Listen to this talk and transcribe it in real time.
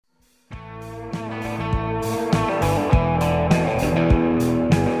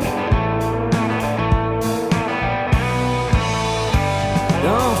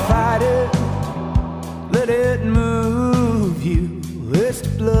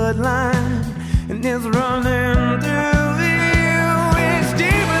bloodline, and it's running through you. It's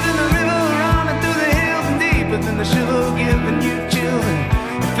deeper than the river running through the hills, and deeper than the sugar giving you children.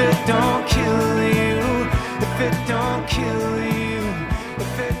 If it don't kill you, if it don't kill you,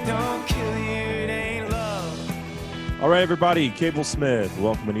 if it don't kill you, it ain't love. All right, everybody, Cable Smith,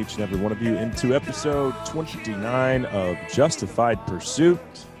 welcoming each and every one of you into episode 29 of Justified Pursuit.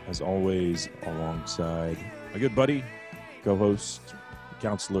 As always, alongside my good buddy, co-host,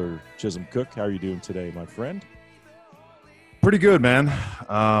 Counselor Chisholm Cook. How are you doing today, my friend? Pretty good, man.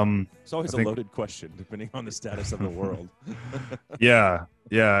 It's always a loaded question, depending on the status of the world. Yeah.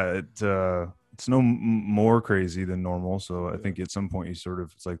 It's no more crazy than normal. So I think at some point you sort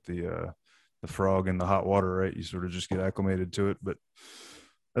of, it's like the frog in the hot water, right? You sort of just get acclimated to it. But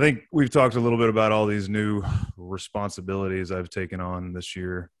I think we've talked a little bit about all these new responsibilities I've taken on this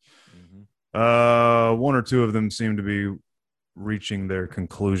year. One or two of them seem to be reaching their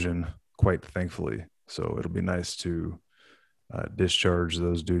conclusion, quite thankfully. So it'll be nice to discharge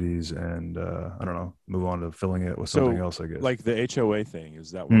those duties and I don't know, move on to filling it with something else, I guess. Like the HOA thing,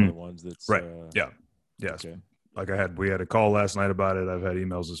 is that one of the ones that's right? Yes. Okay. Like we had a call last night about it. I've had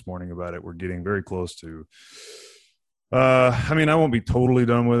emails this morning about it. We're getting very close to. I mean, I won't be totally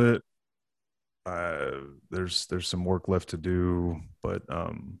done with it. There's some work left to do, but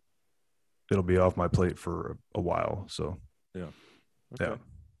it'll be off my plate for a while. So yeah.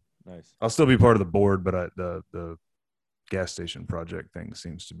 Nice. I'll still be part of the board, but the gas station project thing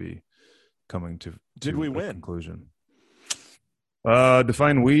seems to be coming to Did we win? Conclusion.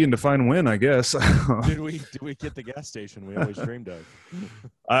 Define we and define when, I guess. Did we get the gas station we always dreamed of?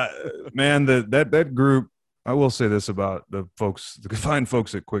 Man, that group. I will say this about the fine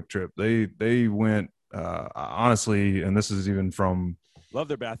folks at Quick Trip. They went honestly, and this is even from. Love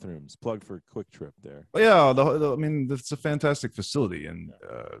their bathrooms. Plug for Quick Trip there. Yeah, I mean, it's a fantastic facility, and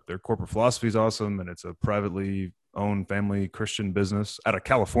their corporate philosophy is awesome, and it's a privately owned family Christian business out of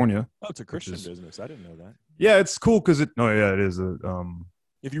California. Oh, it's a Christian business. I didn't know that. Yeah, it's cool because it is.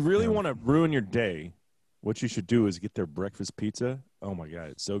 If you really want to ruin your day, what you should do is get their breakfast pizza. Oh my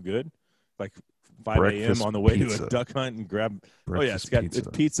God, it's so good. Like 5 a.m. on the way to a duck hunt and grab. It's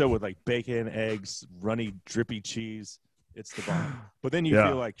pizza with like bacon, eggs, runny, drippy cheese. It's the bomb. But then you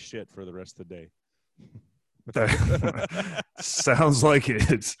feel like shit for the rest of the day. Sounds like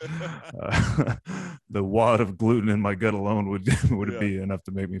it. The wad of gluten in my gut alone would be enough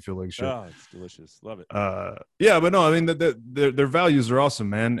to make me feel like shit. Oh, it's delicious. Love it. But no, I mean, their values are awesome,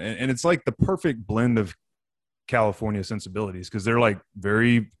 man. And it's like the perfect blend of California sensibilities because they're like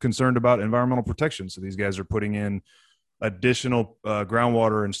very concerned about environmental protection. So these guys are putting in additional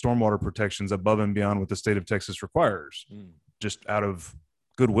groundwater and stormwater protections above and beyond what the state of Texas requires, just out of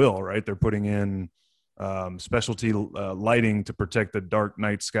goodwill, right? They're putting in specialty lighting to protect the dark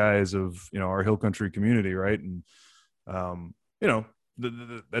night skies of our hill country community, right? And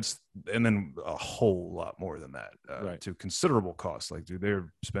that's and then a whole lot more than that to considerable costs. Like, dude,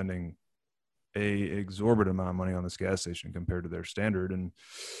 they're spending a exorbitant amount of money on this gas station compared to their standard. And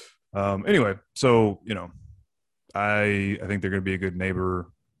anyway, so I think they're going to be a good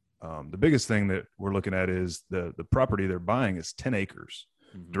neighbor. The biggest thing that we're looking at is the property they're buying is 10 acres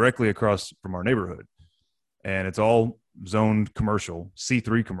directly across from our neighborhood. And it's all zoned commercial,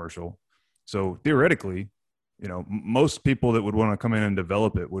 C3 commercial. So theoretically, most people that would want to come in and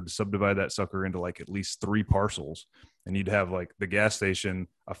develop it would subdivide that sucker into like at least 3 parcels. And you'd have like the gas station,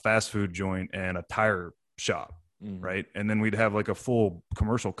 a fast food joint, and a tire shop, right? And then we'd have like a full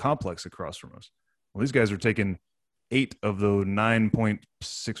commercial complex across from us. Well, these guys are taking 8 of the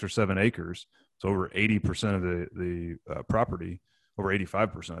 9.6 or 7 acres, so over 80% of the property, over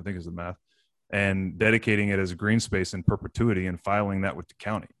 85%, I think is the math, and dedicating it as a green space in perpetuity and filing that with the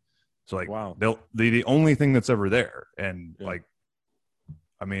county. So like, wow, the only thing that's ever there. And like,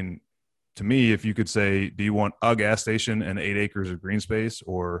 I mean, to me, if you could say, do you want a gas station and 8 acres of green space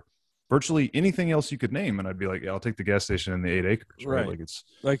or virtually anything else you could name? And I'd be like, yeah, I'll take the gas station and the 8 acres. Right.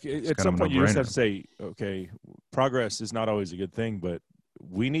 Like it's at some point you just have to say, okay, progress is not always a good thing, but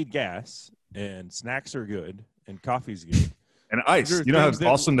we need gas and snacks are good and coffee's good. And ice. You know how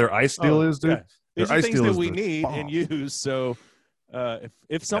awesome their ice deal is, dude? Yeah. These their are ice things deal that is we the need bomb. and use. So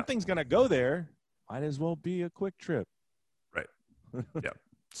if something's going to go there, might as well be a Quick Trip. Right. Yeah.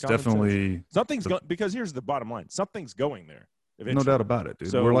 It's definitely something's going, because here's the bottom line. Something's going there. Eventually. No doubt about it,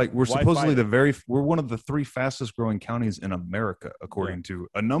 dude. So we're supposedly we're one of the 3 fastest growing counties in America, according to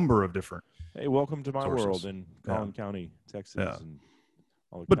a number of different. Hey, welcome to my sources. World in Collin County, Texas. Yeah. And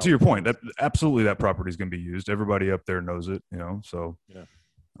but to your point, that property is going to be used. Everybody up there knows it, So,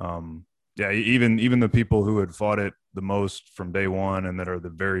 Yeah, even the people who had fought it the most from day one and that are the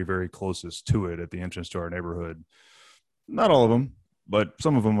very, very closest to it at the entrance to our neighborhood, not all of them, but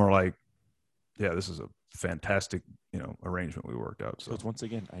some of them are like, yeah, this is a fantastic, arrangement we worked out. So it's, once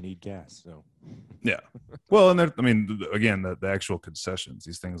again, I need gas. So yeah, well, and again, the actual concessions,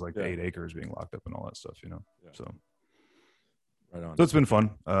 these things like the 8 acres being locked up and all that stuff, so right on. So it's been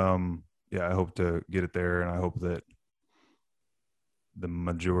fun. Yeah, I hope to get it there, and I hope that the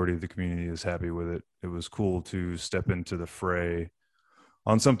majority of the community is happy with it. It was cool to step into the fray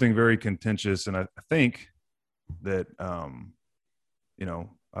on something very contentious, and I think that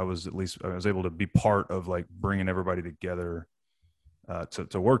I was able to be part of like bringing everybody together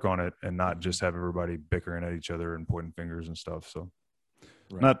to work on it, and not just have everybody bickering at each other and pointing fingers and stuff. So,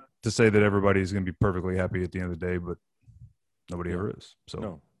 not to say that everybody's going to be perfectly happy at the end of the day, but nobody ever is. So, what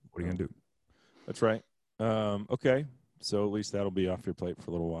are you going to do? That's right. Okay. So at least that'll be off your plate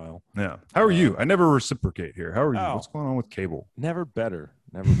for a little while. Yeah. How are you? I never reciprocate here. How are you? What's going on with cable? Never better,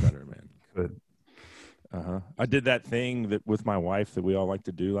 man. Good. I did that thing that with my wife that we all like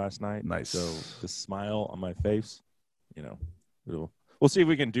to do last night. Nice. So the smile on my face, we'll see if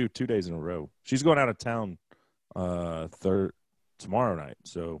we can do 2 days in a row. She's going out of town tomorrow night.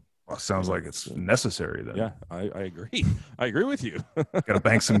 So sounds like it's necessary then. Yeah, I agree. I agree with you. Got to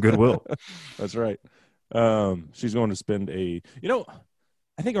bank some goodwill. That's right. She's going to spend I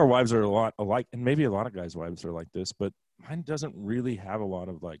think our wives are a lot alike, and maybe a lot of guys' wives are like this, but mine doesn't really have a lot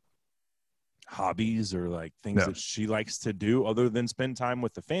of like hobbies or like things that she likes to do other than spend time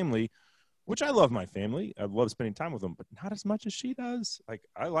with the family, which I love my family. I love spending time with them, but not as much as she does. Like,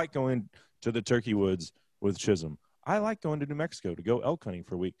 I like going to the turkey woods with Chisholm. I like going to New Mexico to go elk hunting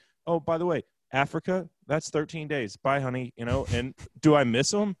for a week. Oh, by the way, Africa, that's 13 days. Bye, honey. And do I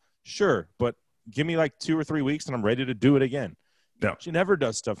miss them? Sure. But give me like 2 or 3 weeks and I'm ready to do it again. No. She never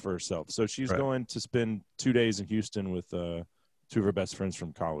does stuff for herself. So she's going to spend 2 days in Houston with 2 of her best friends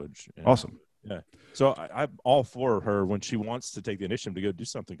from college. And, awesome. Yeah. So I'm all for her when she wants to take the initiative to go do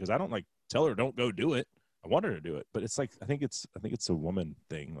something, because I don't like tell her don't go do it. I want her to do it, but it's like I think it's a woman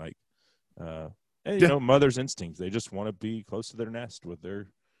thing. Like, mother's instincts. They just want to be close to their nest with their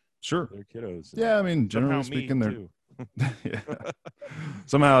their kiddos. Yeah, I mean, generally speaking, they're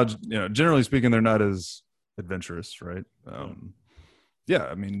somehow, generally speaking, they're not as adventurous, right? Yeah,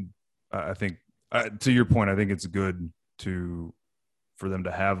 I mean, I think to your point, I think it's good for them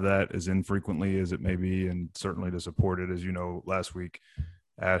to have that as infrequently as it may be, and certainly to support it. As you know, last week,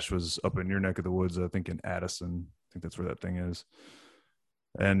 Ash was up in your neck of the woods, I think in Addison. I think that's where that thing is.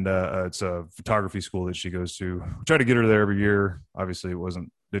 And it's a photography school that she goes to. We try to get her there every year. Obviously,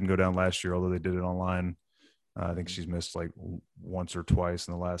 didn't go down last year, although they did it online. I think she's missed like once or twice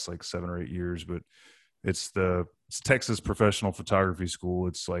in the last like 7 or 8 years, but it's Texas Professional Photography School.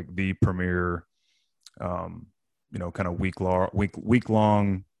 It's like the premier, kind of week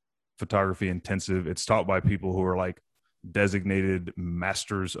long photography intensive. It's taught by people who are like designated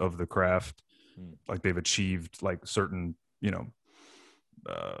masters of the craft. Like they've achieved like certain,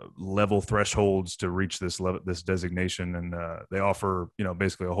 level thresholds to reach this designation. And they offer,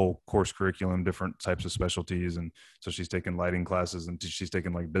 basically a whole course curriculum, different types of specialties. And so she's taken lighting classes and she's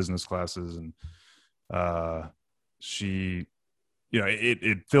taken like business classes, and she,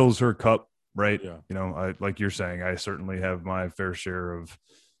 it fills her cup. Right. Yeah. I, like you're saying, I certainly have my fair share of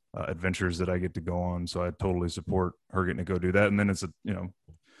adventures that I get to go on. So I totally support her getting to go do that. And then it's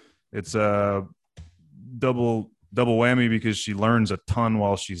a double whammy, because she learns a ton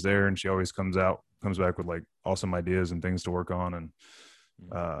while she's there, and she always comes back with like awesome ideas and things to work on.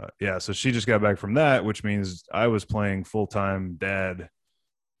 And so she just got back from that, which means I was playing full-time dad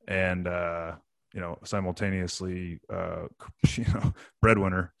and simultaneously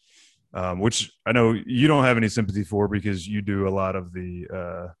breadwinner. Which I know you don't have any sympathy for, because you do a lot of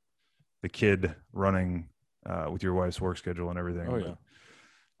the kid running with your wife's work schedule and everything. Oh yeah.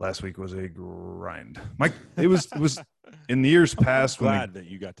 Last week was a grind. Mike, it was in the years past. I'm glad that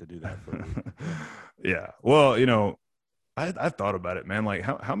you got to do that for me. Yeah. Well, I've thought about it, man. Like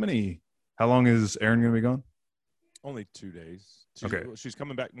how long is Erin going to be gone? Only 2 days. She's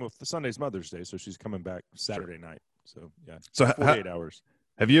coming back. Well, the Sunday's Mother's Day, so she's coming back Saturday night. So yeah. So 48 hours.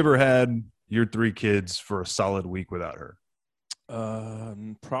 Have you ever had your 3 kids for a solid week without her?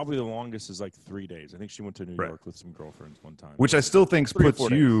 Probably the longest is like 3 days. I think she went to New York with some girlfriends one time. Which I still think puts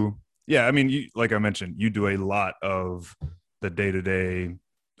you. Yeah, I mean, like I mentioned, you do a lot of the day-to-day,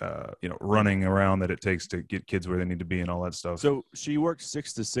 running around that it takes to get kids where they need to be and all that stuff. So she works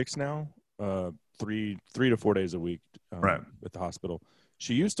 6 to 6 now, 3 to 4 days a week, at the hospital.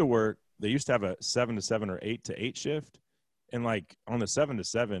 She used to work. They used to have a 7 to 7 or 8 to 8 shift. And like on the 7 to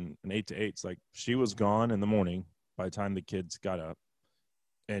 7 and 8 to 8, like she was gone in the morning by the time the kids got up,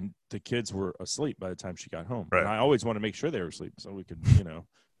 and the kids were asleep by the time she got home. Right. And I always want to make sure they were asleep so we could,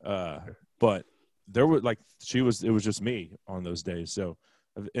 but there were like, it was just me on those days. So,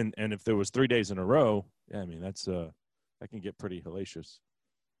 and if there was 3 days in a row, yeah, I mean, that can get pretty hellacious.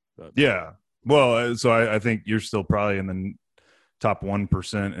 But, yeah. Well, so I think you're still probably in the top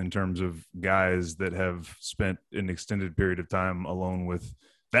 1% in terms of guys that have spent an extended period of time alone with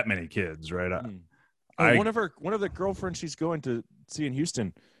that many kids, right? One of the girlfriends she's going to see in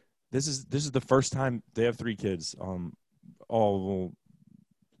Houston, this is the first time they have 3 kids, all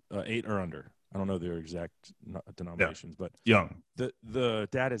 8 or under. I don't know their exact denominations, but young. The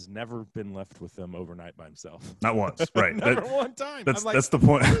dad has never been left with them overnight by himself. Not once, right? Never one time. That's the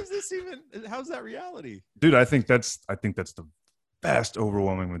point. How is this even? How's that reality, dude? I think that's the vast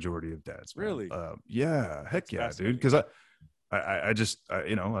overwhelming majority of dads. Man. Really? Yeah. Heck yeah, dude. Because I just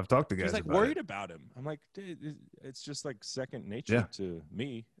I've talked to guys. He's like worried about him. I'm like, dude, it's just like second nature to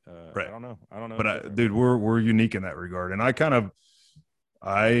me. Right. I don't know. But dude, we're unique in that regard, and I kind of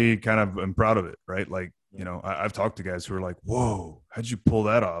am proud of it, right? Like, I've talked to guys who are like, "Whoa, how'd you pull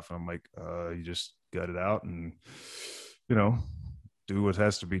that off?" And I'm like, "You just gut it out and, do what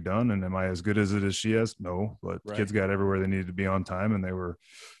has to be done." And am I as good as it as she is? No, but kids got everywhere they needed to be on time, and they were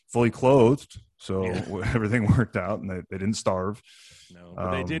fully clothed, so everything worked out, and they didn't starve. No,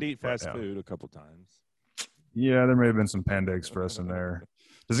 but they did eat fast food a couple times. Yeah, there may have been some Panda Express in there.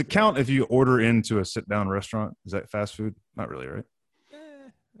 Does it count if you order into a sit-down restaurant? Is that fast food? Not really, right?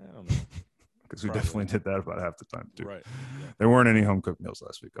 I don't know. Because we definitely did that about half the time too. Right. Yeah. There weren't any home cooked meals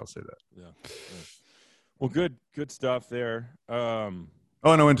last week. I'll say that. Yeah. Well, good stuff there. And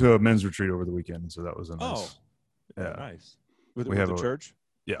I went to a men's retreat over the weekend, so that was a nice. Nice. With the church.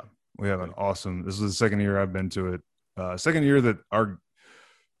 Yeah, we have an awesome. This is the second year I've been to it. Second year that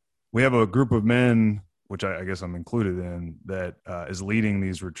we have a group of men, which I guess I'm included in, that is leading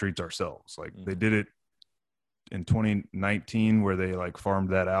these retreats ourselves. Like they did it in 2019 where they like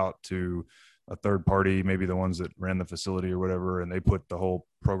farmed that out to a third party, maybe the ones that ran the facility or whatever, and they put the whole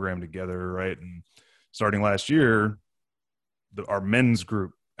program together, right? And starting last year, our men's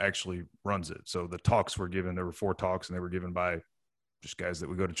group actually runs it. So the talks were given, there were 4 talks, and they were given by just guys that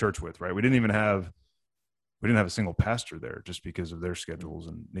we go to church with, right? We didn't have a single pastor there just because of their schedules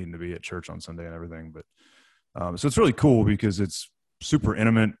and needing to be at church on Sunday and everything. But so it's really cool because it's super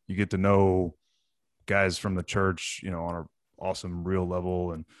intimate. You get to know guys from the church, on an awesome real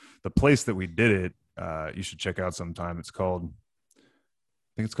level. And the place that we did it, you should check out sometime. I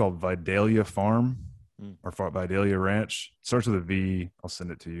think it's called Vidalia Farm or Vidalia Ranch. It starts with a V. I'll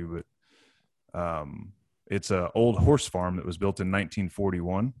send it to you, but it's an old horse farm that was built in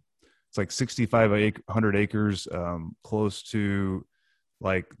 1941. It's like 6,500 acres, close to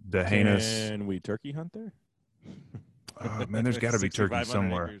like the heinous. Can we turkey hunt there? Man, there's got to be turkey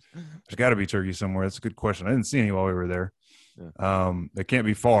somewhere. There's got to be turkey somewhere. That's a good question. I didn't see any while we were there. Yeah. It can't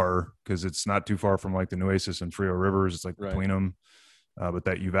be far because it's not too far from like the Nueces and Frio rivers. It's like between them. But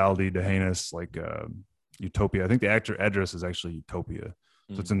that Uvalde, D'Hanis, like Utopia. I think the address is actually Utopia.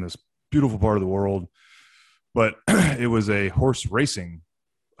 So it's in this beautiful part of the world. But it was a horse racing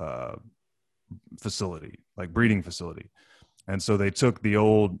facility, like breeding facility. And so they took the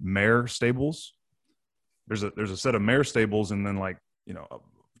old mare stables. There's a set of mare stables, and then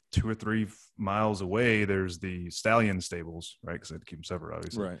 2 or 3 miles away, there's the stallion stables, right? Because they had to keep them separate,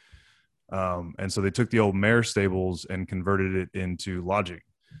 obviously. Right. And so they took the old mare stables and converted it into lodging.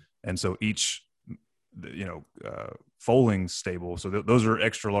 And so each, foaling stable. So those are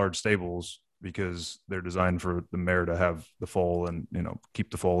extra large stables because they're designed for the mare to have the foal and, keep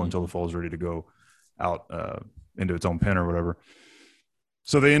the foal until the foal is ready to go out into its own pen or whatever.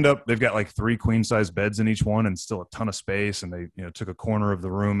 So they've got like 3 queen size beds in each one and still a ton of space. And they, took a corner of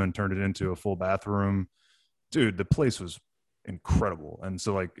the room and turned it into a full bathroom. Dude, the place was incredible. And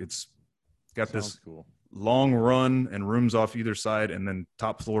so like, it's got this long run and rooms off either side, and then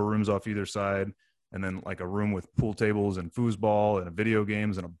top floor rooms off either side. And then like a room with pool tables and foosball and video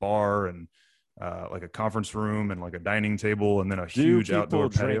games and a bar and like a conference room and like a dining table and then a huge outdoor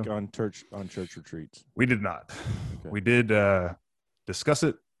patio. On church retreats? We did not. Okay. We did discuss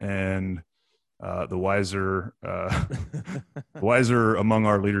it, and the wiser among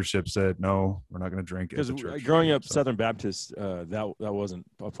our leadership said, no, we're not going to drink. Because growing up Southern Baptist, that wasn't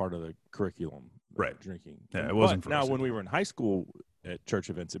a part of the curriculum, right? Drinking. Yeah, it wasn't. Now, when we were in high school at church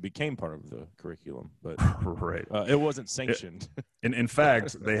events, it became part of the curriculum, but right, it wasn't sanctioned. In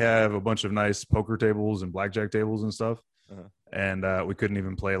fact, they have a bunch of nice poker tables and blackjack tables and stuff, and we couldn't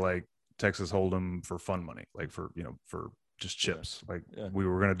even play like Texas Hold'em for fun money, like for just chips. Like we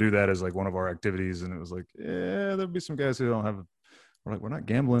were going to do that as like one of our activities, and it was like, yeah, there'll be some guys who don't have. We're like, we're not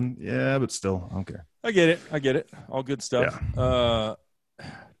gambling, but still, I don't care. I get it. All good stuff. Yeah.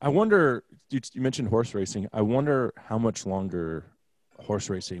 I wonder. You mentioned horse racing. I wonder how much longer horse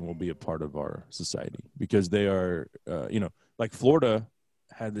racing will be a part of our society, because they are, like Florida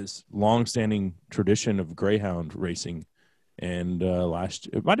had this long-standing tradition of greyhound racing, and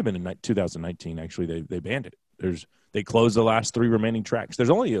it might have been in 2019. Actually, they banned it. They closed the last 3 remaining tracks.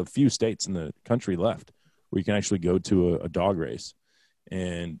 There's only a few states in the country left where you can actually go to a dog race.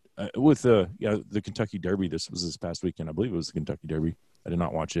 And with the Kentucky Derby, this past weekend. I believe it was the Kentucky Derby. I did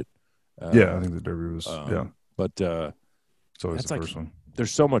not watch it. I think the Derby was but it's always the first one.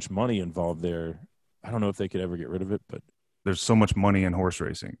 There's so much money involved there. I don't know if they could ever get rid of it, but there's so much money in horse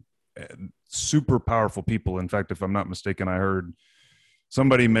racing. Super powerful people. In fact, if I'm not mistaken, I heard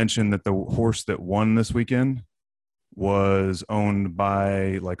somebody mention that the horse that won this weekend was owned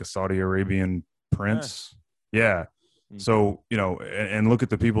by like a Saudi Arabian prince. Yeah. So, and look at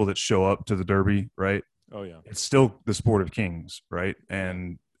the people that show up to the Derby, right? Oh, yeah. It's still the sport of kings, right?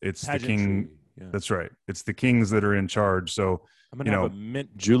 And it's pageantry. The king. Yeah. That's right. It's the kings that are in charge. So, I'm going to have a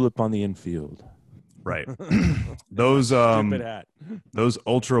mint julep on the infield. Right. Those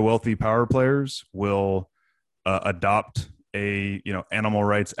ultra wealthy power players will adopt a, animal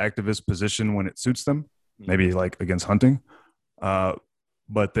rights activist position when it suits them, maybe like against hunting.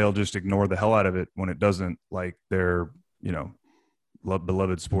 But they'll just ignore the hell out of it when it doesn't, like their,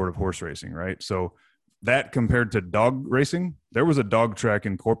 beloved sport of horse racing, right? So that compared to dog racing, there was a dog track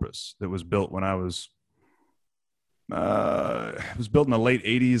in Corpus that was built when I was, it was built in the late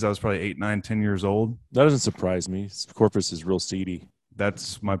 80s. I was probably 8, 9, 10 years old. That doesn't surprise me. Corpus is real seedy.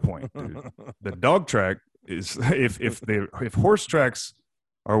 That's my point, dude. The dog track is, if horse tracks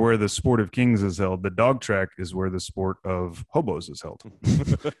are where the sport of kings is held, the dog track is where the sport of hobos is held.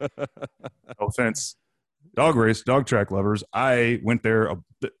 No offense, dog track lovers. I went there.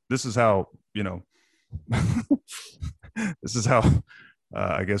 This is how, this is how,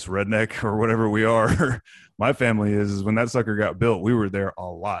 I guess, redneck or whatever we are. My family is when that sucker got built, we were there a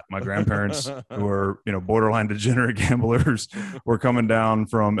lot. My grandparents, who were, borderline degenerate gamblers, were coming down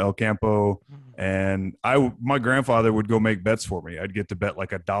from El Campo. And my grandfather would go make bets for me. I'd get to bet like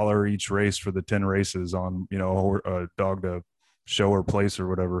 $1 each race for the 10 races on, a dog to show or place or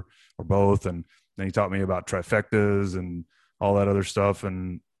whatever, or both. And then he taught me about trifectas and all that other stuff.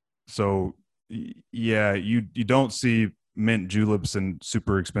 And so, yeah, you don't see mint juleps and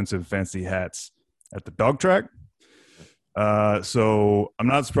super expensive fancy hats at the dog track. So I'm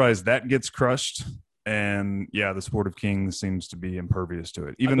not surprised that gets crushed. And yeah, the sport of kings seems to be impervious to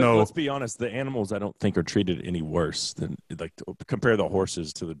it. Even though, let's be honest, the animals I don't think are treated any worse than, like, compare the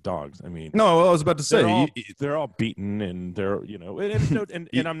horses to the dogs. I mean, no, I was about to say they're all beaten, and they're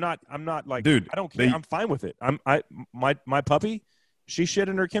and I'm not like, dude, I don't care. I'm fine with it. My puppy, she shit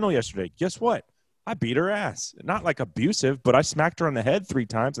in her kennel yesterday. Guess what? I beat her ass. Not like abusive, but I smacked her on the head 3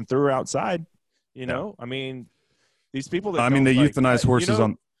 times and threw her outside. I mean, these people that they euthanize horses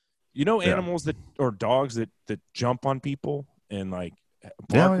on. Animals that, or dogs that jump on people and like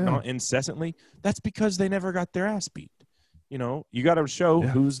bark incessantly. That's because they never got their ass beat. You got to show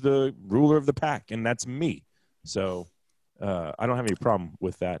who's the ruler of the pack, and that's me. So I don't have any problem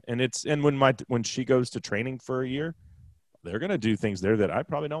with that. And when she goes to training for a year, they're gonna do things there that I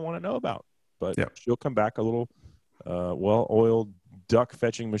probably don't want to know about. But she'll come back a little well-oiled duck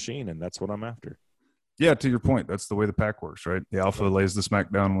fetching machine, and that's what I'm after. Yeah, to your point, that's the way the pack works, right? The alpha lays the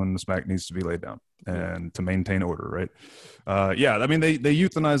smack down when the smack needs to be laid down, and to maintain order, right? I mean, they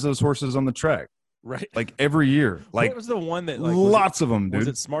euthanize those horses on the track, right? Like every year. Like, what was the one that lots of them, dude? Was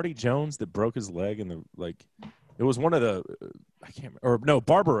it Smarty Jones that broke his leg and it was one of the I can't remember, or no,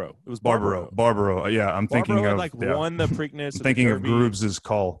 Barbaro. It was Barbaro. Yeah, I'm thinking of won the Preakness. I'm thinking of Grooves'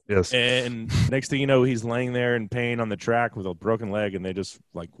 call. Yes. And next thing you know, he's laying there in pain on the track with a broken leg, and they just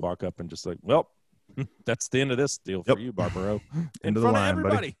like walk up and just like, well, that's the end of this deal for you, Barbaro. End of the line,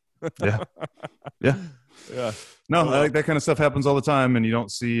 everybody. Buddy. Yeah. No, like that kind of stuff happens all the time, and you don't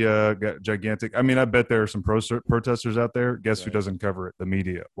see gigantic. I mean, I bet there are some protesters out there. Guess who doesn't cover it? The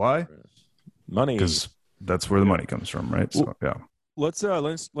media. Why? Money. Because that's where the money comes from, right? So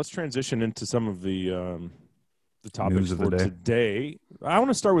let's transition into some of the topics News of for today. I want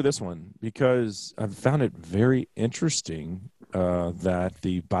to start with this one because I've found it very interesting that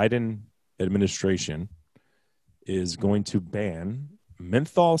the Biden administration is going to ban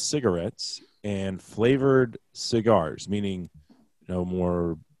menthol cigarettes and flavored cigars, meaning no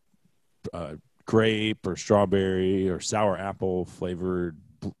more grape or strawberry or sour apple flavored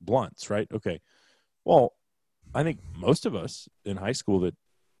blunts, right? Okay. Well, I think most of us in high school that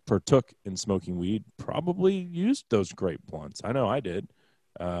partook in smoking weed probably used those grape blunts. I know I did.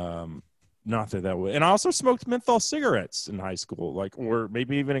 Not that way. And I also smoked menthol cigarettes in high school, like, or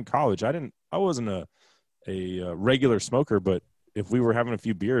maybe even in college. I wasn't a regular smoker, but if we were having a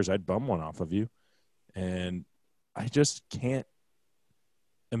few beers, I'd bum one off of you. And I just can't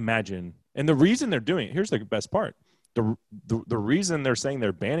imagine. And the reason they're doing it, here's the best part. The reason they're saying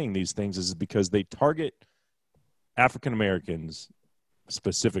they're banning these things is because they target African Americans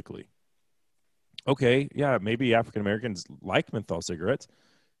specifically. Okay, yeah, maybe African Americans like menthol cigarettes,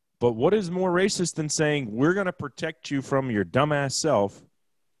 but what is more racist than saying we're going to protect you from your dumbass self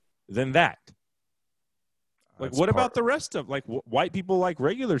than that? Like, what about the rest of, like, white people like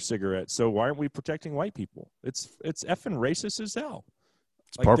regular cigarettes, so why aren't we protecting white people? It's effing racist as hell.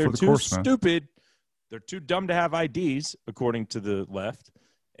 It's like, par for the course, man. They're too stupid. They're too dumb to have IDs, according to the left,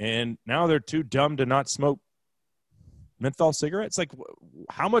 and now they're too dumb to not smoke menthol cigarettes. Like,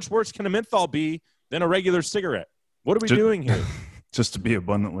 how much worse can a menthol be than a regular cigarette? What are we doing here? Just to be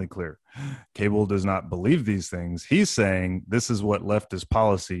abundantly clear, Cable does not believe these things. He's saying this is what leftist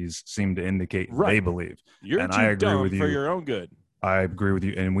policies seem to indicate they believe. I agree with you. For your own good. I agree with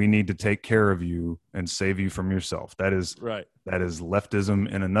you, and we need to take care of you and save you from yourself. That is right. That is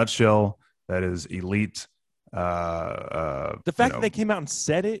leftism in a nutshell. That is elite. The fact that they came out and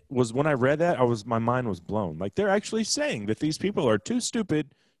said it was, when I read that, my mind was blown. Like, they're actually saying that these people are too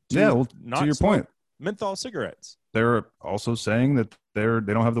stupid to not to your point, menthol cigarettes. They're also saying that they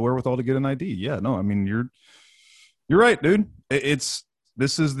don't have the wherewithal to get an ID. Yeah, no, I mean, you're right, dude. This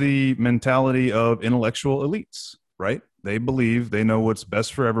is the mentality of intellectual elites, right? They believe they know what's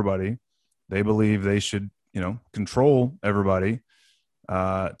best for everybody. They believe they should, control everybody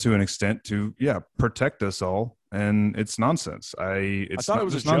to an extent to protect us all. And it's nonsense. I thought it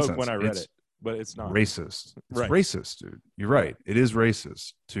was a joke when I read it, but it's not. Racist. It's racist, dude. You're right. It is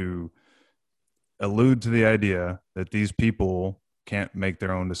racist to allude to the idea that these people can't make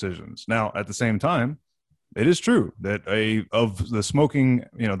their own decisions. Now, at the same time, it is true that of the smoking,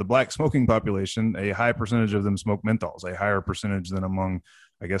 the black smoking population, a high percentage of them smoke menthols, a higher percentage than among,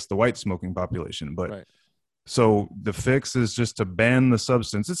 I guess, the white smoking population. But so the fix is just to ban the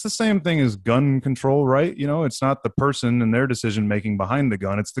substance. It's the same thing as gun control, right? It's not the person and their decision making behind the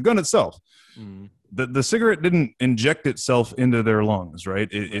gun. It's the gun itself. Mm. The cigarette didn't inject itself into their lungs, right?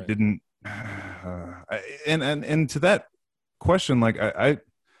 It didn't. And to that question, like I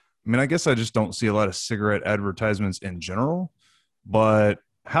mean, I guess I just don't see a lot of cigarette advertisements in general, but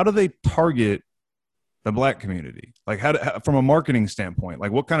how do they target the black community? Like, how from a marketing standpoint,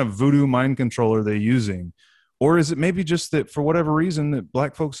 like what kind of voodoo mind control are they using? Or is it maybe just that for whatever reason that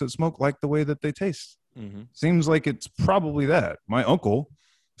black folks that smoke like the way that they taste? Mm-hmm. Seems like it's probably that. My uncle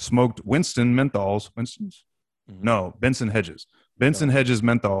smoked Winston menthols. Winston's? Mm-hmm. No, Benson Hedges. Benson Hedges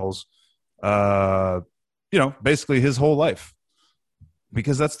menthols, basically his whole life,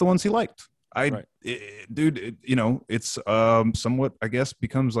 because that's the ones he liked. It's somewhat, I guess,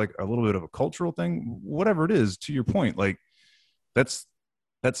 becomes like a little bit of a cultural thing, whatever it is. To your point, like that's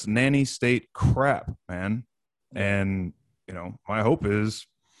nanny state crap, man. And my hope is,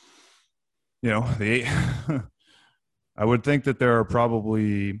 I would think that there are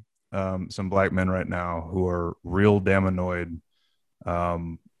probably some black men right now who are real damn annoyed.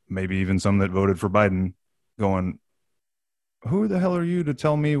 Maybe even some that voted for Biden, going, who the hell are you to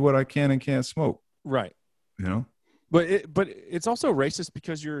tell me what I can and can't smoke? Right. But it's also racist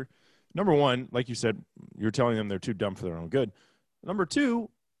because you're, number one, like you said, you're telling them they're too dumb for their own good. Number two,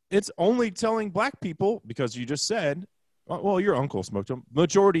 it's only telling black people, because you just said, well, your uncle smoked them.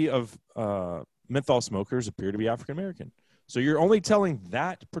 Majority of menthol smokers appear to be African American. So you're only telling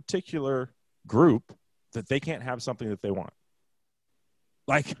that particular group that they can't have something that they want.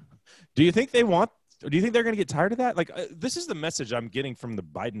 Like, do you think they're going to get tired of that? Like, this is the message I'm getting from the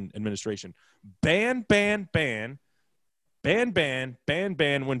Biden administration. Ban, ban, ban, ban, ban, ban,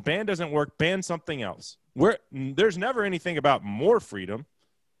 ban. When ban doesn't work, ban something else. There's never anything about more freedom.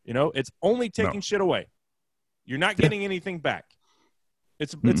 It's only taking shit away. You're not getting anything back.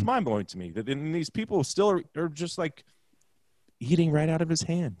 It's mind-blowing to me that these people still are just like eating right out of his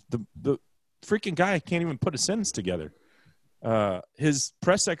hand. The freaking guy can't even put a sentence together. His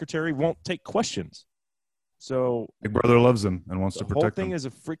press secretary won't take questions. So Big Brother loves him and wants to protect him. The whole thing is a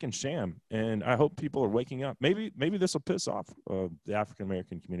freaking sham, and I hope people are waking up. Maybe this will piss off the African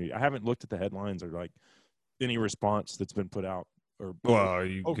American community. I haven't looked at the headlines or like any response that's been put out or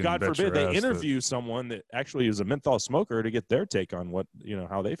well, God forbid they interview someone that actually is a menthol smoker to get their take on what,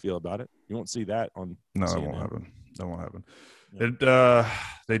 how they feel about it. You won't see that on No, CNN. That won't happen. That won't happen. Yeah.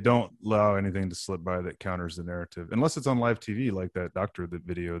 They don't allow anything to slip by that counters the narrative, unless it's on live TV, like that doctor, the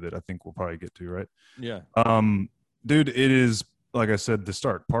video that I think we'll probably get to, right? Yeah. Dude, it is, like I said, the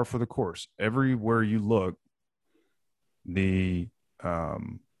start, par for the course. Everywhere you look, the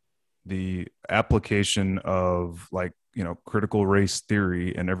application of critical race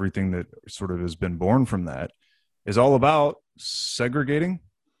theory and everything that sort of has been born from that is all about segregating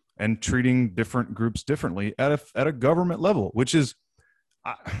and treating different groups differently at a government level, which is,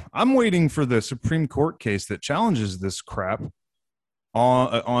 I'm waiting for the Supreme Court case that challenges this crap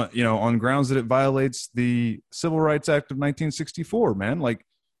on grounds that it violates the Civil Rights Act of 1964, man. Like,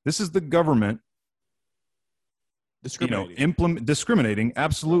 this is the government discriminating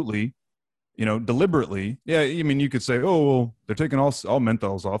absolutely, deliberately. Yeah, I mean, you could say, oh, well, they're taking all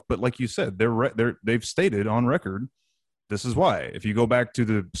menthols off, but like you said, they've stated on record this is why. If you go back to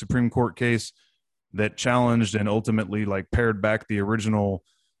the Supreme Court case that challenged and ultimately pared back the original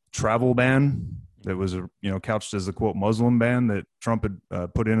travel ban that was couched as the quote Muslim ban that Trump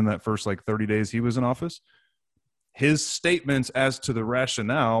had put in that first 30 days he was in office, his statements as to the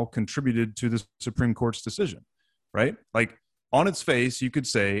rationale contributed to the Supreme Court's decision. Right? Like, on its face, you could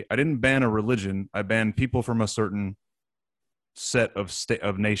say, I didn't ban a religion. I banned people from a certain set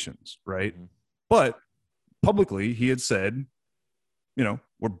of nations, right? Mm-hmm. But publicly, he had said,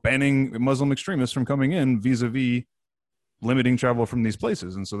 we're banning Muslim extremists from coming in vis-a-vis limiting travel from these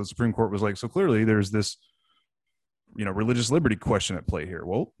places. And so the Supreme Court was like, so clearly there's this, religious liberty question at play here.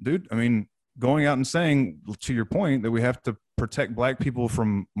 Well, dude, I mean, going out and saying, to your point, that we have to protect black people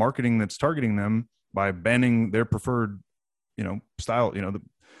from marketing that's targeting them by banning their preferred, style,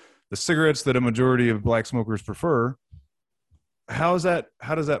 the cigarettes that a majority of black smokers prefer. How does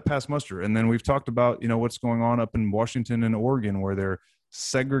that pass muster? And then we've talked about, what's going on up in Washington and Oregon, where they're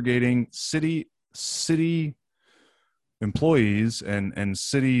segregating city employees and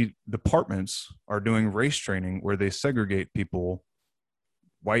city departments are doing race training where they segregate people,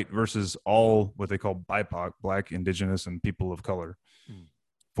 white versus all what they call BIPOC, Black, Indigenous, and people of color,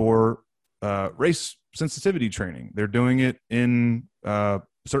 for race sensitivity training. They're doing it in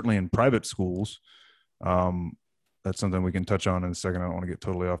certainly in private schools. That's something we can touch on in a second. I don't want to get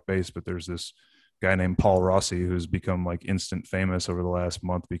totally off base, but there's this guy named Paul Rossi who's become instant famous over the last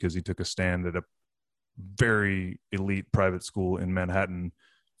month because he took a stand at a very elite private school in Manhattan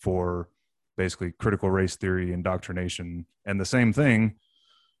for basically critical race theory indoctrination. And the same thing,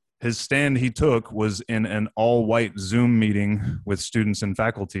 his stand he took was in an all-white Zoom meeting with students and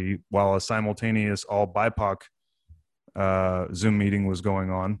faculty while a simultaneous all-BIPOC Zoom meeting was going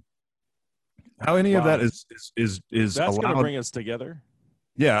on. How any of that is that's allowed? Going to bring us together.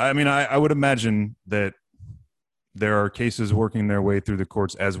 Yeah, I mean, I would imagine that there are cases working their way through the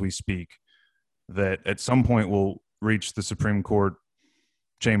courts as we speak that at some point will reach the Supreme Court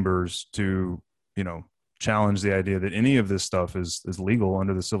chambers to, challenge the idea that any of this stuff is legal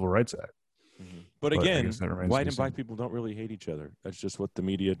under the Civil Rights Act. Mm-hmm. But again, white and black people don't really hate each other. That's just what the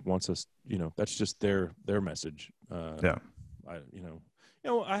media wants us, that's just their message. Yeah.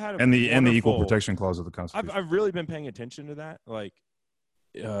 I had and the equal protection clause of the Constitution. I've really been paying attention to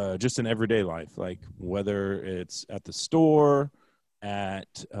that, just in everyday life, whether it's at the store,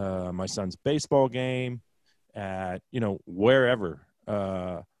 at my son's baseball game, at wherever.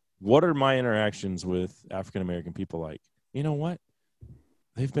 What are my interactions with African American people like? You know what?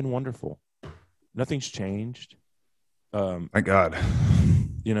 They've been wonderful. Nothing's changed. Thank God.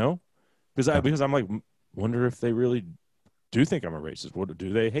 Because I'm like, wonder if they really do think I'm a racist. What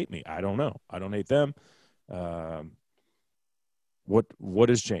do they hate me? I don't know. I don't hate them. What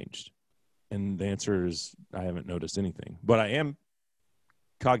has changed? And the answer is I haven't noticed anything. But I am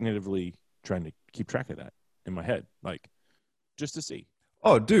cognitively trying to keep track of that in my head, just to see.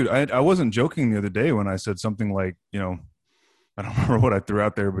 Oh, dude, I wasn't joking the other day when I said something like, I don't remember what I threw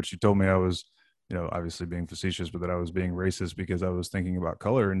out there, but you told me I was, obviously being facetious, but that I was being racist because I was thinking about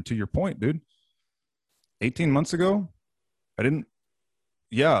color. And to your point, dude, 18 months ago, I didn't,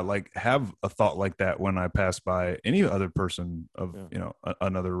 have a thought like that when I passed by any other person of,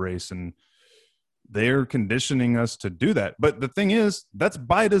 another race. And they're conditioning us to do that. But the thing is, that's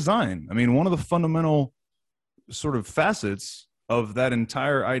by design. I mean, one of the fundamental sort of facets of that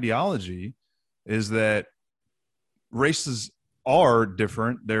entire ideology is that races are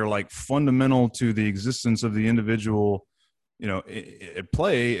different. They're fundamental to the existence of the individual, at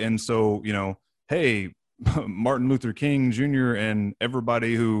play. And so, hey, Martin Luther King Jr. and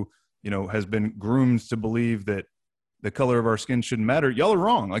everybody who, has been groomed to believe that the color of our skin shouldn't matter. Y'all are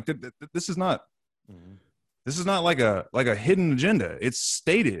wrong. Like this is not. Mm-hmm. This is not like a hidden agenda. It's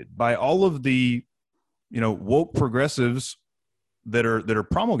stated by all of the, woke progressives that are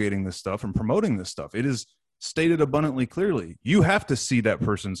promulgating this stuff and promoting this stuff. It is stated abundantly clearly. You have to see that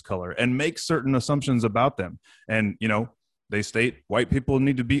person's color and make certain assumptions about them. And, they state white people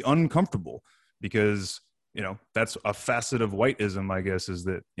need to be uncomfortable because, that's a facet of whiteism, I guess, is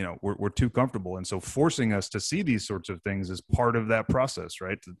that, we're too comfortable. And so forcing us to see these sorts of things is part of that process,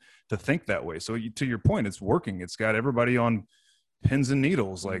 right? To think that way. So to your point, it's working. It's got everybody on pins and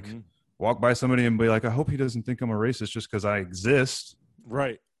needles. Like walk by somebody and be like, I hope he doesn't think I'm a racist just because I exist.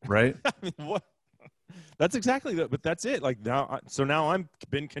 Right. Right. I mean, what? That's exactly that. But that's it. Like now I'm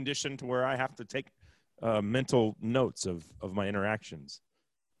been conditioned to where I have to take mental notes of my interactions.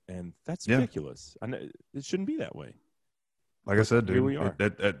 And that's ridiculous. It shouldn't be that way. Like I said, dude, here we are.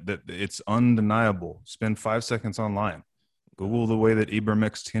 That it's undeniable. Spend 5 seconds online. Google the way that Ibram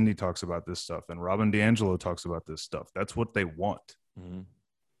X. Kendi talks about this stuff and Robin DiAngelo talks about this stuff. That's what they want. Mm-hmm.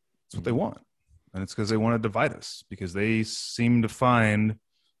 That's what they want. And it's because they want to divide us, because they seem to find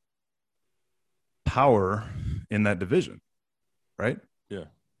power in that division, right? Yeah.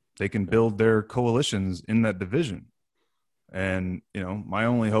 They can build their coalitions in that division. And, my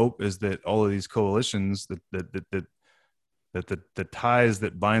only hope is that all of these coalitions, that the ties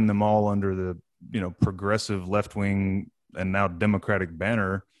that bind them all under the, progressive left-wing and now Democratic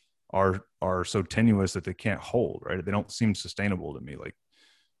banner are so tenuous that they can't hold, right? They don't seem sustainable to me. Like,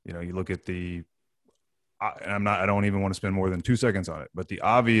 you look at I don't even want to spend more than 2 seconds on it, but the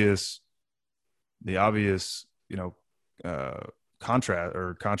obvious,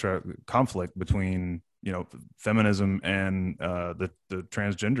 conflict between, feminism and the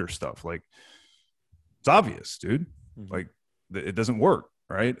transgender stuff. Like, it's obvious, dude. Mm-hmm. Like, it doesn't work,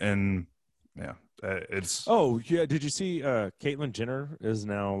 right? And it's. Oh yeah, did you see Caitlyn Jenner is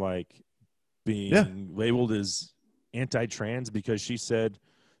now like being labeled as anti-trans because she said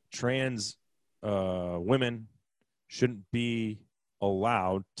trans women shouldn't be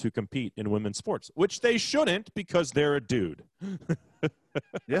allowed to compete in women's sports, which they shouldn't because they're a dude.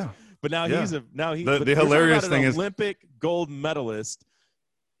 Yeah. But now he's the hilarious thing is Olympic gold medalist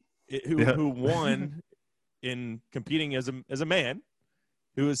who won in competing as a man,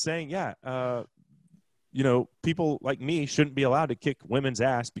 who is saying, people like me shouldn't be allowed to kick women's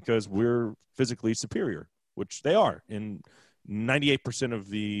ass because we're physically superior, which they are in 98% of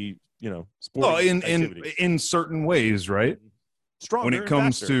the sport. In certain ways, right? Stronger when it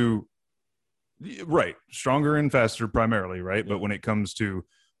comes faster. To right, stronger and faster primarily, right? Yeah. But when it comes to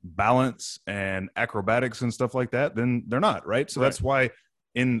balance and acrobatics and stuff like that, then they're not, right? So that's why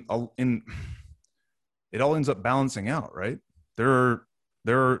in it all ends up balancing out, right? There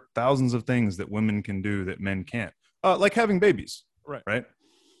are thousands of things that women can do that men can't, like having babies, right?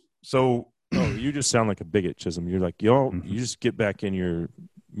 So you just sound like a bigot, Chisholm. You're like, you just get back in your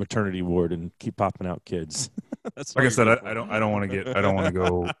maternity ward and keep popping out kids. That's like I said, I don't want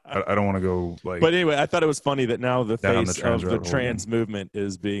to go like. But anyway, I thought it was funny that now the face of the trans movement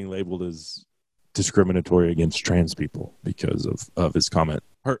is being labeled as discriminatory against trans people because of his comment,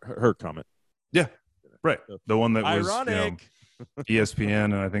 her comment. Yeah, right. The one that was ironic. ESPN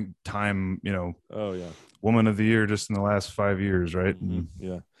and I think Time, Oh yeah, Woman of the Year just in the last 5 years, right?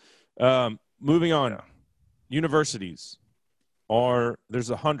 Mm-hmm. Yeah. Moving on, universities there's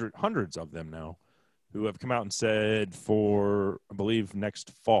hundreds of them now who have come out and said for, I believe,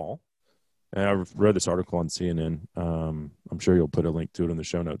 next fall. And I read this article on CNN. I'm sure you'll put a link to it in the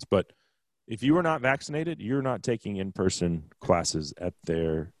show notes. But if you are not vaccinated, you're not taking in-person classes at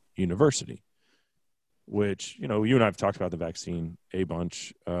their university, which, you and I have talked about the vaccine a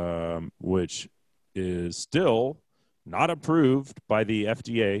bunch, which is still not approved by the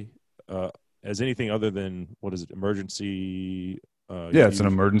FDA as anything other than, what is it, emergency it's an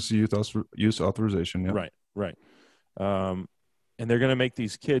emergency use authorization. Yeah. Right. And they're going to make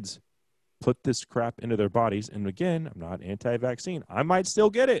these kids put this crap into their bodies. And again, I'm not anti-vaccine. I might still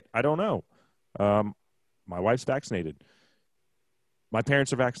get it. I don't know. My wife's vaccinated. My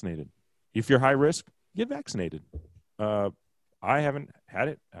parents are vaccinated. If you're high risk, get vaccinated. I haven't had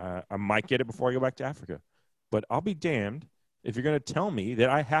it. I might get it before I go back to Africa. But I'll be damned if you're going to tell me that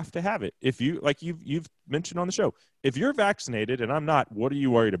I have to have it. If you, like you've mentioned on the show, if you're vaccinated and I'm not, what are you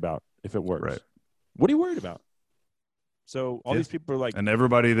worried about if it works? Right. What are you worried about? So all these people are like, and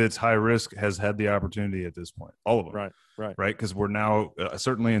everybody that's high risk has had the opportunity at this point. All of them. Right. Because we're now,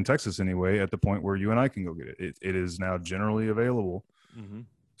 certainly in Texas anyway, at the point where you and I can go get it. It is now generally available. Mm-hmm.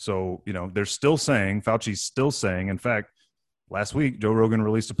 So, they're still saying, Fauci's still saying, in fact, last week, Joe Rogan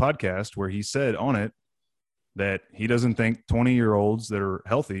released a podcast where he said on it that he doesn't think 20-year-olds that are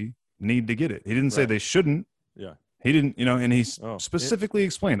healthy need to get it. He didn't say they shouldn't. Yeah. He didn't, and he specifically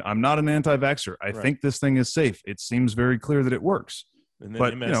explained, I'm not an anti-vaxxer. I think this thing is safe. It seems very clear that it works.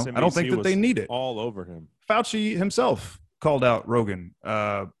 But, I don't think that they need it. All over him. Fauci himself called out Rogan,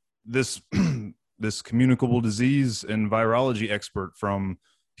 this communicable disease and virology expert from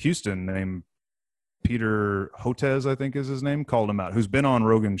Houston named Peter Hotez, I think is his name, called him out, who's been on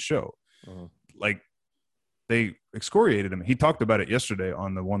Rogan's show. Like, they excoriated him. He talked about it yesterday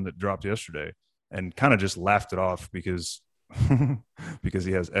on the one that dropped yesterday and kind of just laughed it off because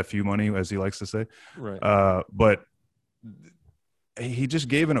he has FU money, as he likes to say. Right. But he just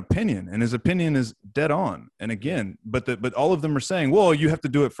gave an opinion, and his opinion is dead on. And again, but all of them are saying, well, you have to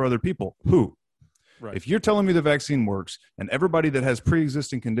do it for other people. Who? Right. If you're telling me the vaccine works and everybody that has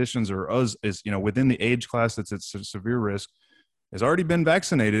pre-existing conditions or is within the age class that's at severe risk has already been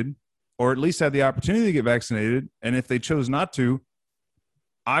vaccinated or at least had the opportunity to get vaccinated, and if they chose not to,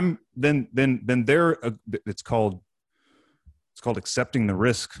 then they're it's called accepting the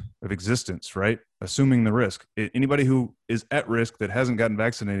risk of existence, right? Assuming the risk. Anybody who is at risk that hasn't gotten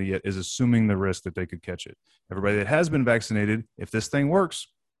vaccinated yet is assuming the risk that they could catch it. Everybody that has been vaccinated, if this thing works,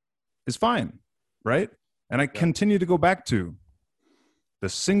 is fine, right? And I continue to go back to the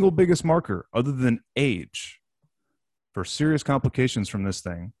single biggest marker other than age for serious complications from this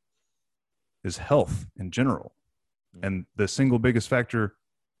thing is health in general. And the single biggest factor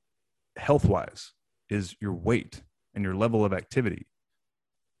health-wise is your weight and your level of activity.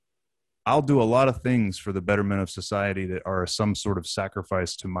 I'll do a lot of things for the betterment of society that are some sort of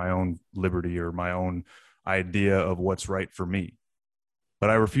sacrifice to my own liberty or my own idea of what's right for me.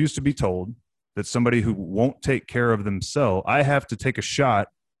 But I refuse to be told that somebody who won't take care of themselves, I have to take a shot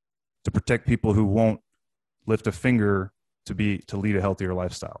to protect people who won't lift a finger to lead a healthier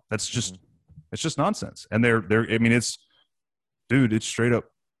lifestyle. That's just, it's just nonsense. And it's straight up,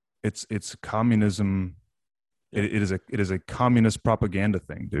 it's communism. It is a communist propaganda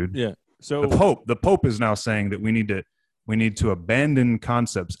thing, dude. Yeah. So the Pope is now saying that we need to abandon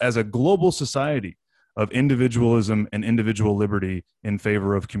concepts as a global society of individualism and individual liberty in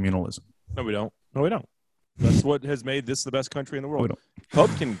favor of communalism. No, we don't. That's what has made this the best country in the world.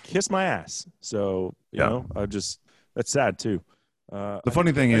 Pope can kiss my ass. So, you know, that's sad too. The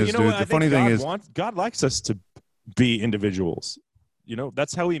funny thing is, dude, God likes us to be individuals. You know,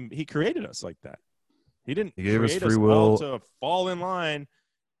 that's how he created us like that. He gave us free will to fall in line.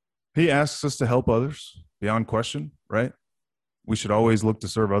 He asks us to help others beyond question, right? We should always look to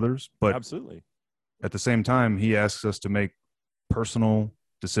serve others, but absolutely. At the same time, he asks us to make personal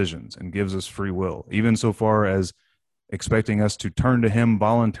decisions and gives us free will, even so far as expecting us to turn to him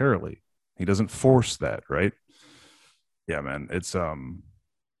voluntarily. He doesn't force that, right? Yeah, man. It's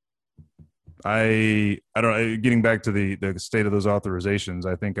I don't know, getting back to the state of those authorizations,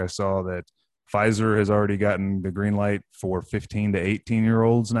 I think I saw that Pfizer has already gotten the green light for 15 to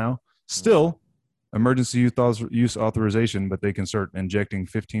 18-year-olds now. Still, emergency use authorization, but they can start injecting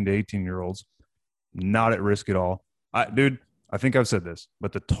 15 to 18-year-olds. Not at risk at all. Dude, I think I've said this,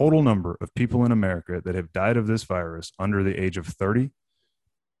 but the total number of people in America that have died of this virus under the age of 30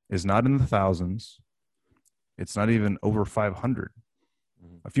 is not in the thousands. It's not even over 500.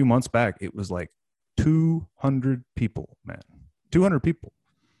 A few months back, it was like 200 people, man. 200 people.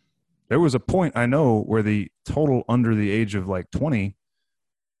 There was a point, I know, where the total under the age of like 20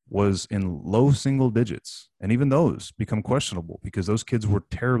 was in low single digits. And even those become questionable because those kids were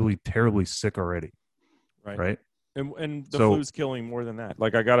terribly, terribly sick already. Right? And the flu's killing more than that.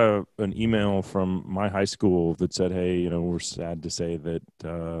 Like I got an email from my high school that said, hey, you know, we're sad to say that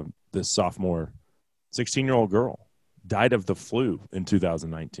this sophomore 16-year-old girl died of the flu in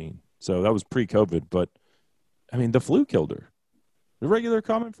 2019. So that was pre-COVID. But, I mean, the flu killed her. The regular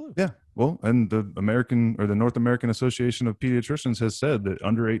common flu. Yeah. Well, and the North American Association of Pediatricians has said that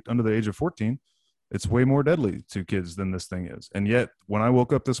under the age of 14, it's way more deadly to kids than this thing is. And yet, when I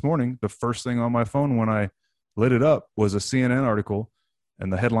woke up this morning, the first thing on my phone when I lit it up was a CNN article,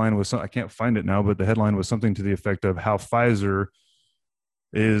 and the headline was, I can't find it now, but the headline was something to the effect of how Pfizer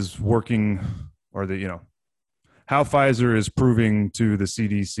is working, or how Pfizer is proving to the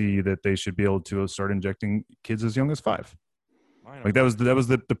CDC that they should be able to start injecting kids as young as 5. Like that was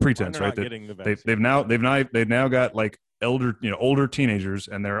the pretense, right? They've now got like older teenagers,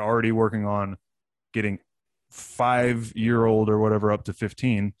 and they're already working on getting 5-year-old or whatever up to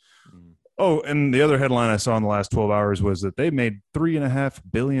 15. Oh, and the other headline I saw in the last 12 hours was that they made $3.5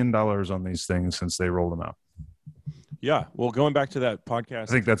 billion on these things since they rolled them out. Yeah. Well, going back to that podcast, I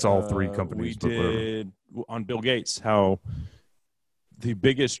think that's all 3 companies. We did on Bill Gates, how the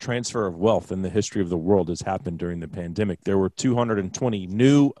biggest transfer of wealth in the history of the world has happened during the pandemic. There were 220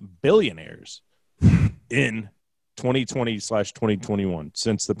 new billionaires in 2020/2021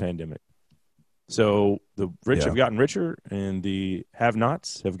 since the pandemic. So the rich have gotten richer and the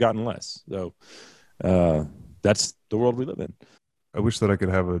have-nots have gotten less. So that's the world we live in. I wish that I could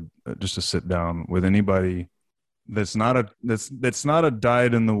have just a sit down with anybody that's not a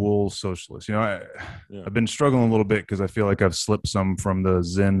dyed-in-the-wool socialist. You know, I've been struggling a little bit because I feel like I've slipped some from the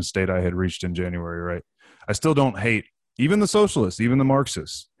Zen state I had reached in January, right? I still don't hate even the socialists, even the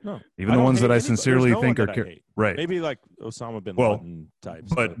Marxists, even the ones that I sincerely think are right. Maybe like Osama bin Laden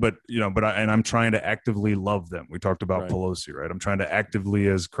types. But I'm trying to actively love them. We talked about Pelosi, right? I'm trying to actively,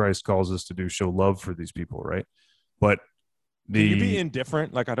 as Christ calls us to do, show love for these people, right? But can you be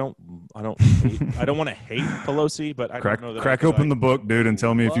indifferent? Like I don't want to hate Pelosi, but I don't know that crack open the book, dude, and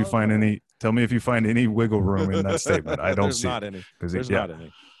tell me if you find any wiggle room in that statement. I don't see not any. There's not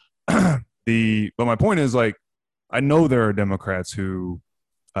any. But my point is, like, I know there are Democrats who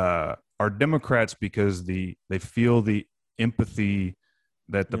are Democrats because they feel the empathy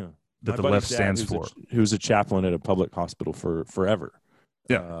that the left stands for. Who's a chaplain at a public hospital for forever.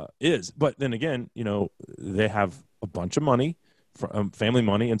 But then again, you know, they have a bunch of money, family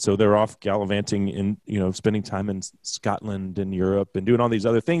money, and so they're off gallivanting in, you know, spending time in Scotland and Europe and doing all these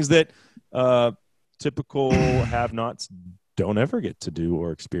other things that typical have-nots don't ever get to do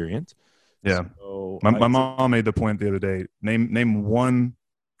or experience. Yeah, so my mom made the point the other day. Name one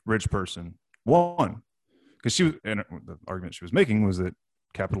rich person, one, because the argument she was making was that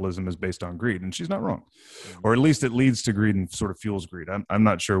capitalism is based on greed, and she's not wrong, or at least it leads to greed and sort of fuels greed. I'm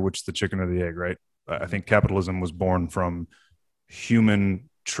not sure which the chicken or the egg, right? I think capitalism was born from human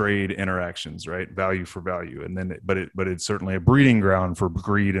trade interactions, right? Value for value, and then but it's certainly a breeding ground for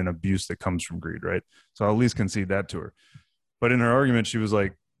greed and abuse that comes from greed, right? So I'll at least concede that to her. But in her argument, she was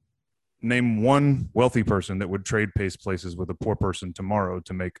like, name one wealthy person that would trade places with a poor person tomorrow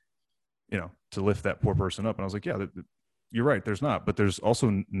to make, you know, to lift that poor person up. And I was like, yeah, you're right. There's not, but there's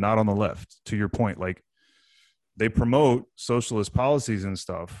also not on the left. To your point, like they promote socialist policies and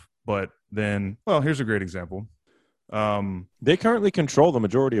stuff, but then, well, here's a great example. They currently control the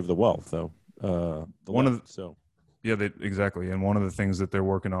majority of the wealth, though. Exactly. And one of the things that they're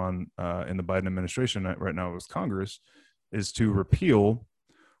working on in the Biden administration right now with Congress is to repeal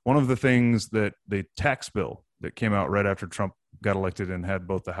one of the things that the tax bill that came out right after Trump got elected and had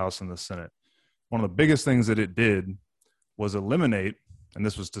both the House and the Senate. One of the biggest things that it did was eliminate, and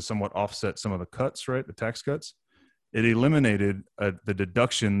this was to somewhat offset some of the cuts, right? The tax cuts. It eliminated the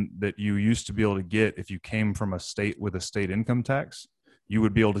deduction that you used to be able to get if you came from a state with a state income tax. You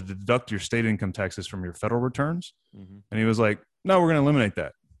would be able to deduct your state income taxes from your federal returns. Mm-hmm. And he was like, no, we're going to eliminate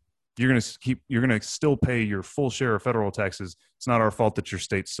that. You're going to still pay your full share of federal taxes. It's not our fault that your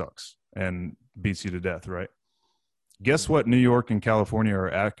state sucks and beats you to death, right? Guess what New York and California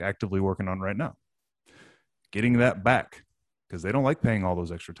are actively working on right now? Getting that back, because they don't like paying all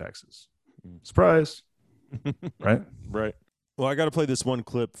those extra taxes. Surprise. Right? Right. Well, I got to play this one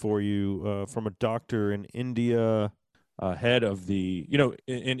clip for you from a doctor in India, head of the, you know,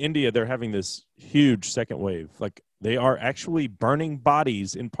 in India, they're having this huge second wave. Like they are actually burning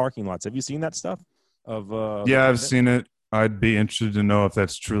bodies in parking lots. Have you seen that stuff? I've seen it. I'd be interested to know if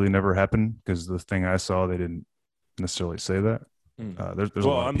that's truly never happened, because the thing I saw, they didn't necessarily say that. There's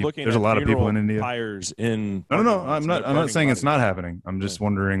a lot of people in India. No. I'm not saying it's not happening. I'm just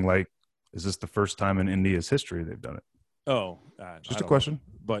wondering, like, is this the first time in India's history they've done it? Oh, just a question.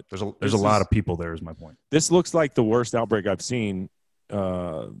 But there's a lot of people there. Is my point. This looks like the worst outbreak I've seen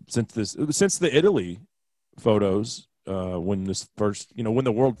since the Italy photos. When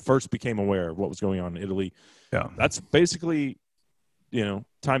the world first became aware of what was going on in Italy. Yeah, that's basically, you know,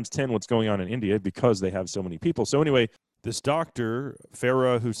 times 10 what's going on in India because they have so many people. So anyway, this doctor,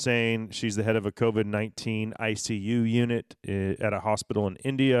 Farah Hussain, she's the head of a COVID-19 ICU unit at a hospital in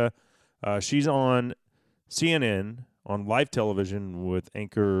India. She's on CNN on live television with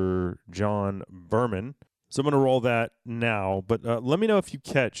anchor John Berman. So I'm going to roll that now, but let me know if you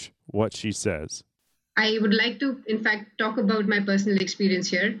catch what she says. I would like to, in fact, talk about my personal experience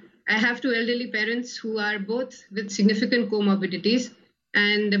here. I have two elderly parents who are both with significant comorbidities,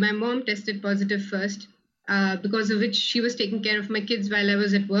 and my mom tested positive first, because of which she was taking care of my kids while I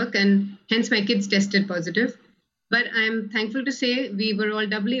was at work, and hence my kids tested positive. But I'm thankful to say we were all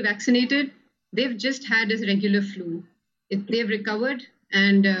doubly vaccinated. They've just had a regular flu. They've recovered,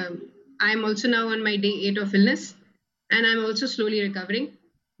 and I'm also now on my day 8 of illness, and I'm also slowly recovering.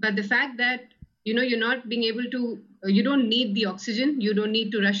 But the fact that, you know, you're not being able to, you don't need the oxygen, you don't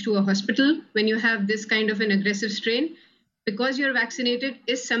need to rush to a hospital when you have this kind of an aggressive strain, because you're vaccinated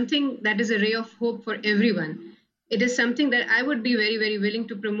is something that is a ray of hope for everyone. It is something that I would be very, very willing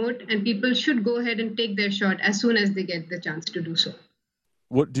to promote, and people should go ahead and take their shot as soon as they get the chance to do so.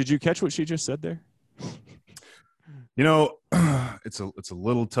 What did you catch what she just said there? You know, it's a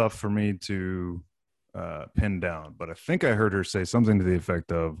little tough for me to pin down, but I think I heard her say something to the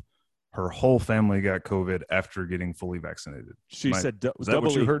effect of her whole family got COVID after getting fully vaccinated. She said, was that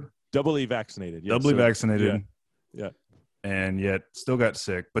what you heard? Doubly vaccinated. Yeah, doubly vaccinated. Yeah. And yet still got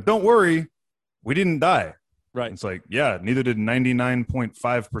sick. But don't worry, we didn't die. Right. It's like, yeah, neither did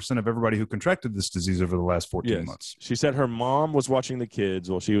 99.5% of everybody who contracted this disease over the last 14 months. She said her mom was watching the kids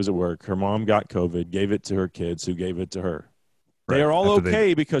while she was at work. Her mom got COVID, gave it to her kids, who gave it to her. Right. They are all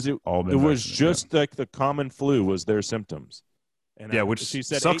okay because it was just like the common flu was their symptoms. And which she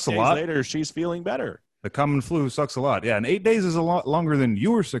said sucks 8 a days lot. later, she's feeling better. The common flu sucks a lot. Yeah, and 8 days is a lot longer than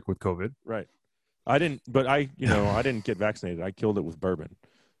you were sick with COVID. Right. I didn't get vaccinated. I killed it with bourbon.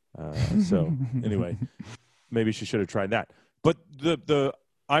 So anyway, maybe she should have tried that. But the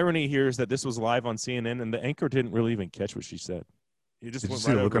irony here is that this was live on CNN, and the anchor didn't really even catch what she said. He just Did you went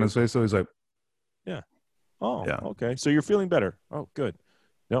see the look on his face? So he's like, "Yeah, oh, yeah. Okay. So you're feeling better. Oh, good.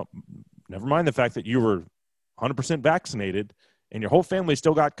 No, never mind the fact that you were 100% vaccinated, and your whole family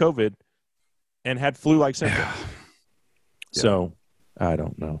still got COVID and had flu-like symptoms." Yeah. So I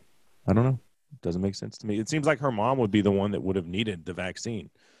don't know. It doesn't make sense to me. It seems like her mom would be the one that would have needed the vaccine.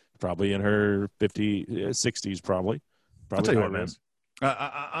 Probably in her 60s, probably. I'll tell you what, man.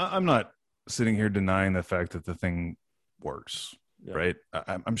 I'm not sitting here denying the fact that the thing works, right?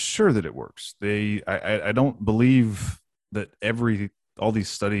 I'm sure that it works. I don't believe that all these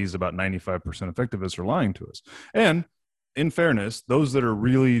studies about 95% effectiveness are lying to us. And in fairness, those that are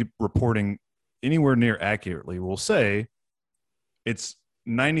really reporting anywhere near accurately will say it's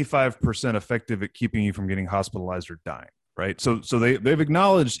 95% effective at keeping you from getting hospitalized or dying. Right. So they've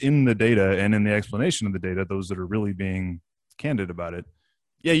acknowledged in the data and in the explanation of the data, those that are really being candid about it.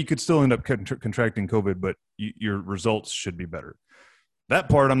 Yeah, you could still end up contracting COVID, but your results should be better. That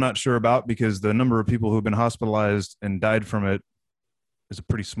part I'm not sure about because the number of people who've been hospitalized and died from it is a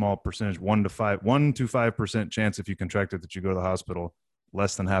pretty small percentage, 1 to 5% chance if you contract it that you go to the hospital,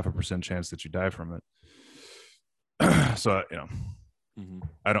 less than 0.5% chance that you die from it. So, Mm-hmm.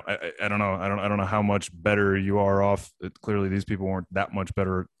 I don't know how much better you are off. Clearly, these people weren't that much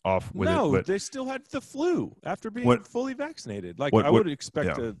better off with it. No, they still had the flu after being fully vaccinated. Like I would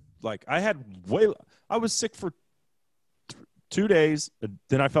expect to. Like I was sick for 2 days.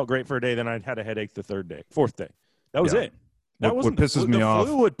 Then I felt great for a day. Then I had a headache the fourth day. That was it. That what pisses me off.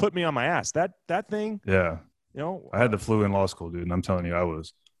 The flu would put me on my ass. That thing. Yeah. I had the flu in law school, dude, and I'm telling you, I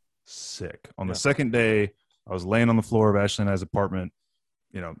was sick. On the second day, I was laying on the floor of Ashley and I's apartment.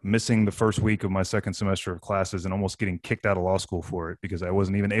 Missing the first week of my second semester of classes and almost getting kicked out of law school for it because I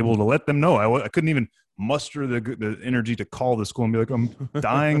wasn't even able to let them know. I couldn't even muster the energy to call the school and be like, I'm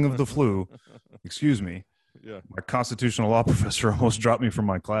dying of the flu. Excuse me. Yeah. My constitutional law professor almost dropped me from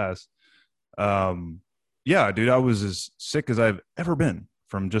my class. Dude, I was as sick as I've ever been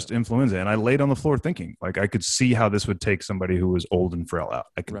from just influenza. And I laid on the floor thinking, like, I could see how this would take somebody who was old and frail out.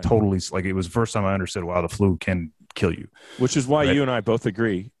 I could totally, like, it was the first time I understood, wow, the flu can kill you. Which is why you and I both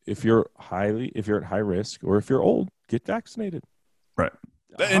agree, if you're at high risk or if you're old, get vaccinated. Right.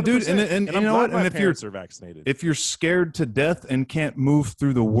 And dude, and you know what? And if you're vaccinated, if you're scared to death and can't move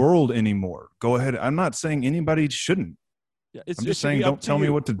through the world anymore, go ahead. I'm not saying anybody shouldn't. Yeah, I'm just saying, don't tell me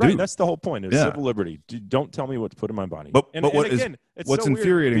what to do. Right, that's the whole point of civil liberty. Don't tell me what to put in my body. But what's so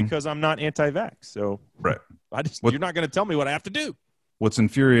infuriating because I'm not anti-vax. So you're not going to tell me what I have to do. What's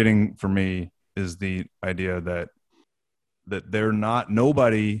infuriating for me is the idea that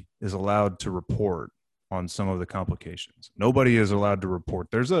nobody is allowed to report on some of the complications. Nobody is allowed to report.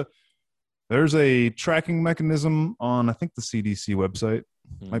 There's a tracking mechanism on, I think, the CDC website,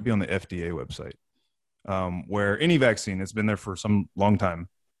 might be on the FDA website, where any vaccine, it's been there for some long time.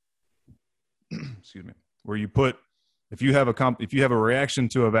 Excuse me. Where you put, if you have a reaction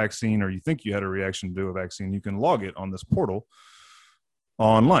to a vaccine, or you think you had a reaction to a vaccine, you can log it on this portal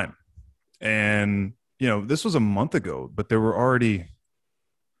online. And this was a month ago, but there were already,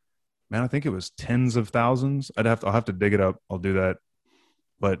 I think it was tens of thousands. I'll have to dig it up. I'll do that.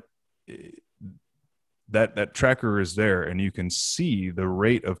 But that tracker is there, and you can see the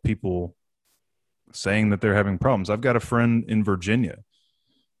rate of people saying that they're having problems. I've got a friend in Virginia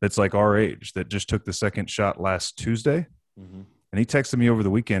that's like our age that just took the second shot last Tuesday. Mm-hmm. And he texted me over the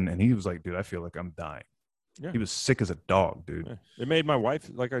weekend, and he was like, dude, I feel like I'm dying. Yeah. He was sick as a dog, dude. Yeah. It made my wife,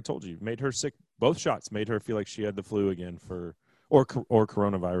 like I told you, made her sick. Both shots made her feel like she had the flu again or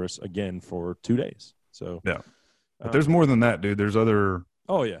coronavirus again for 2 days. So, But there's more than that, dude. There's other.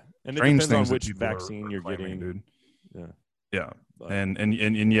 Oh yeah, and it depends on which vaccine you're getting, dude. Yeah. Yeah.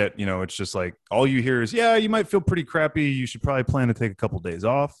 And yet, it's just like all you hear is, yeah, you might feel pretty crappy. You should probably plan to take a couple of days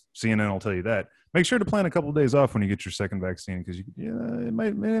off. CNN will tell you that. Make sure to plan a couple of days off when you get your second vaccine because it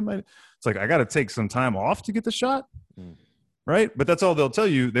might. It's like I got to take some time off to get the shot, right? But that's all they'll tell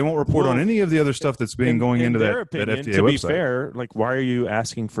you. They won't report on any of the other stuff that's being going into that FDA website. To be fair, like, why are you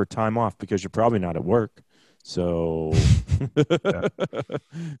asking for time off? Because you're probably not at work. So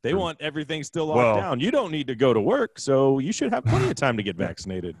they want everything still locked down. You don't need to go to work, so you should have plenty of time to get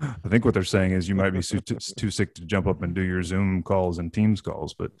vaccinated. I think what they're saying is you might be too sick to jump up and do your Zoom calls and Teams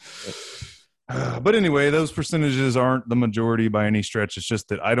calls. But anyway, those percentages aren't the majority by any stretch. It's just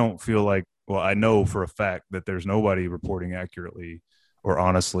that I don't feel like, well, I know for a fact that there's nobody reporting accurately or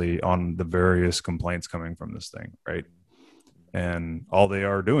honestly on the various complaints coming from this thing, right? And all they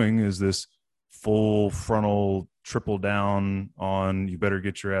are doing is this full frontal triple down on you better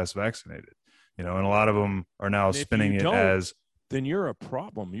get your ass vaccinated, and a lot of them are now spinning it as then you're a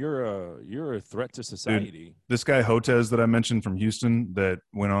problem. You're a threat to society. Dude, this guy Hotez that I mentioned from Houston that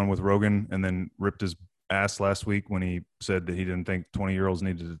went on with Rogan and then ripped his ass last week when he said that he didn't think 20-year-olds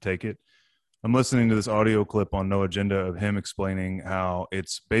needed to take it. I'm listening to this audio clip on No Agenda of him explaining how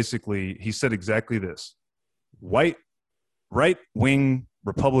it's basically, he said exactly this: right-wing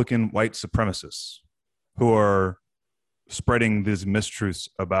Republican white supremacists who are spreading these mistruths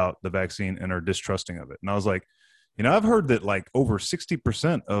about the vaccine and are distrusting of it. And I was like, I've heard that like over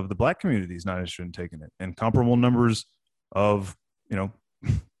 60% of the black community is not interested in taking it, and comparable numbers of,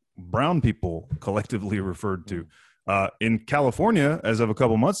 brown people collectively referred to. In California, as of a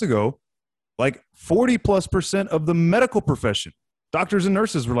couple months ago, like 40+% of the medical profession, doctors and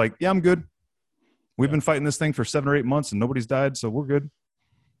nurses were like, yeah, I'm good. We've been fighting this thing for 7 or 8 months and nobody's died, so we're good.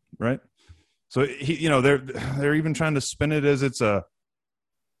 Right. So they're even trying to spin it as it's a,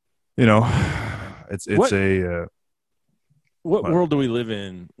 what world do we live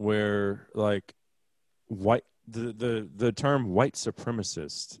in where like the term white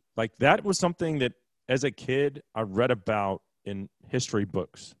supremacist, like that was something that as a kid I read about in history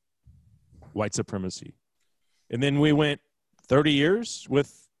books, white supremacy. And then we went 30 years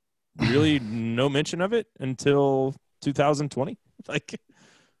with really no mention of it until 2020. Like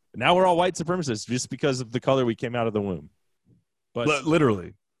now we're all white supremacists just because of the color we came out of the womb. But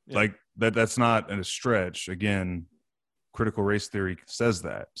literally, like that's not a stretch. Again, critical race theory says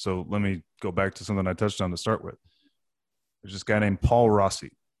that. So let me go back to something I touched on to start with. There's this guy named Paul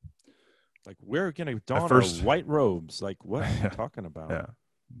Rossi. Like, we're going to don our white robes. Like, what are you talking about? Yeah,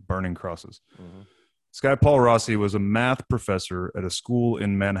 burning crosses. Mm-hmm. This guy, Paul Rossi, was a math professor at a school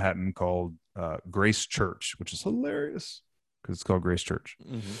in Manhattan called Grace Church, which is hilarious because it's called Grace Church.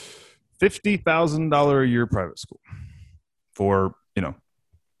 Mm-hmm. $50,000 a year private school for,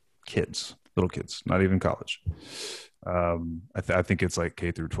 kids, little kids, not even college. I think it's like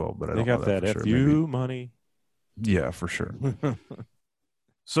K through 12, but I don't know that for sure. FU money. Yeah, for sure.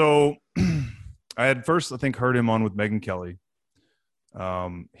 So I had first, I think, heard him on with Megyn Kelly.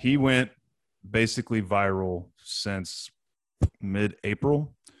 He went basically viral since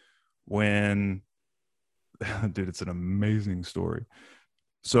mid-April when, dude, it's an amazing story.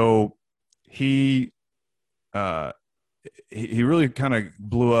 So he really kind of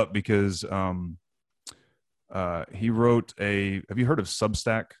blew up because he wrote have you heard of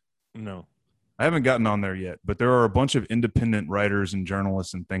Substack? No. I haven't gotten on there yet, but there are a bunch of independent writers and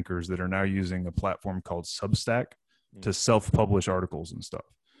journalists and thinkers that are now using a platform called Substack to self-publish articles and stuff.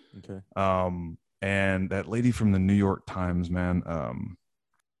 Okay. And that lady from the New York Times, man,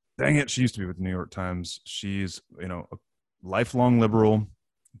 dang it, she used to be with the New York Times. She's, a lifelong liberal,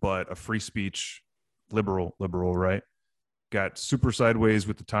 but a free speech liberal, right? Got super sideways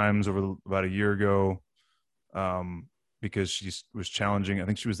with the Times about a year ago. Because she was challenging. I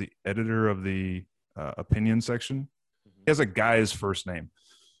think she was the editor of the opinion section. He has a guy's first name.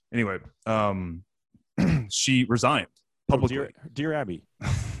 Anyway, she resigned publicly. Dear Abby.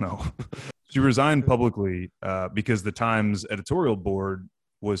 No. She resigned publicly because the Times editorial board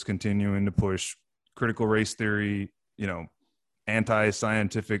was continuing to push critical race theory,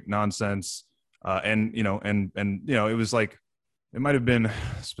 anti-scientific nonsense. And it was like, it might've been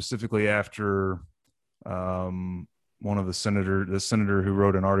specifically after one of the senator who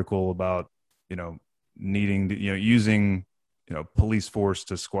wrote an article about, needing to, using, police force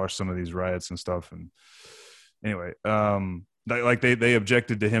to squash some of these riots and stuff. And anyway, they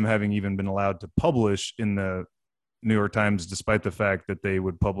objected to him having even been allowed to publish in the New York Times, despite the fact that they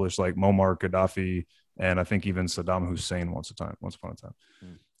would publish like Muammar Gaddafi and I think even Saddam Hussein once upon a time.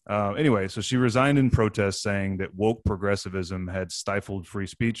 Anyway, so she resigned in protest, saying that woke progressivism had stifled free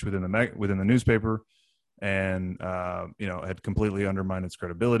speech within the newspaper, and had completely undermined its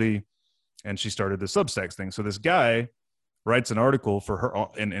credibility. And she started the Substack thing. So this guy writes an article for her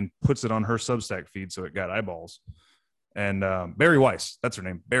and puts it on her Substack feed, so it got eyeballs. And Bari Weiss, that's her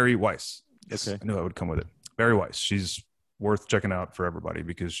name, Bari Weiss. Yes, okay. I knew that would come with it. Bari Weiss. She's worth checking out for everybody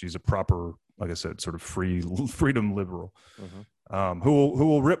because she's a proper, like I said, sort of freedom liberal, who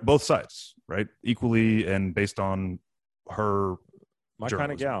will rip both sides, right, equally, and based on her my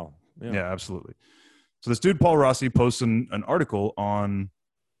kind of gal. Yeah, absolutely. So this dude Paul Rossi posts an article on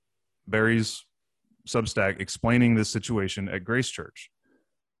Bari's Substack explaining this situation at Grace Church.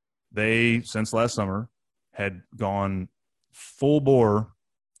 They, since last summer, had gone full bore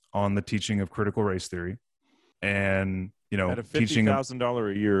on the teaching of critical race theory, and at a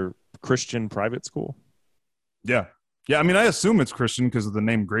 $50,000 a year Christian private school. Yeah. I mean, I assume it's Christian because of the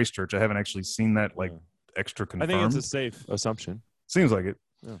name Grace Church. I haven't actually seen that extra confirmed. I think it's a safe assumption. Seems like it.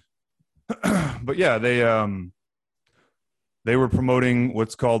 Yeah. But yeah, they were promoting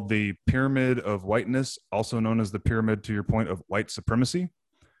what's called the pyramid of whiteness, also known as the pyramid, to your point, of white supremacy.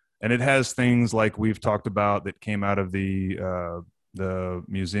 And it has things like we've talked about that came out of the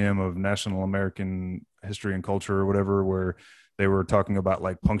Museum of National American History and Culture or whatever, where they were talking about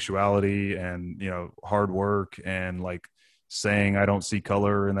like punctuality and, hard work and like saying I don't see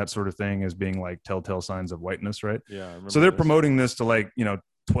color and that sort of thing as being like telltale signs of whiteness, right? Yeah. I remember so they're promoting this to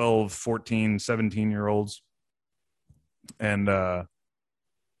 12, 14, 17-year-olds and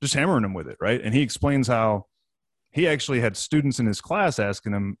just hammering them with it, right? And he explains how he actually had students in his class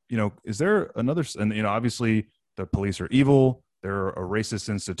asking him, is there another, and obviously the police are evil, they're a racist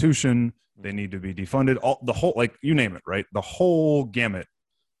institution, they need to be defunded, the whole, like, you name it, right? The whole gamut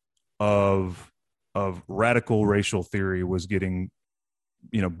of radical racial theory was getting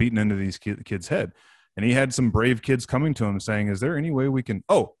beaten into these kids' head. And he had some brave kids coming to him saying, is there any way we can,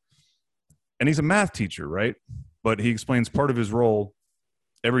 and he's a math teacher, right? But he explains part of his role,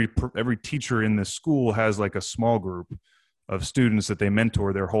 every teacher in this school has like a small group of students that they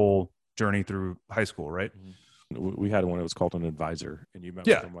mentor their whole journey through high school, right? We had one that was called an advisor, and you met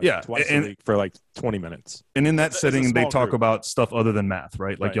with them twice a week for 20 minutes. And in that setting, they talk about stuff other than math,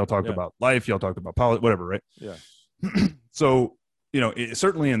 right? Like y'all talked about life, y'all talked about politics, whatever, right? Yeah. So,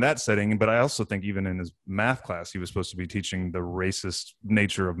 certainly in that setting, but I also think even in his math class, he was supposed to be teaching the racist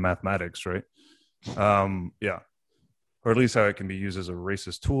nature of mathematics, right? Yeah. Or at least how it can be used as a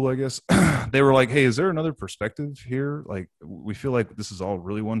racist tool, I guess. They were like, hey, is there another perspective here? Like, we feel like this is all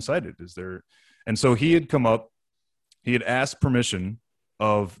really one-sided. Is there? And so he had asked permission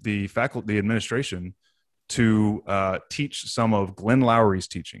of the faculty, the administration, to teach some of Glenn Loury's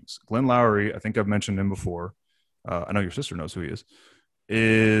teachings. Glenn Loury, I think I've mentioned him before. I know your sister knows who he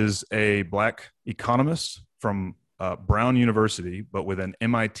is a black economist from Brown University, but with an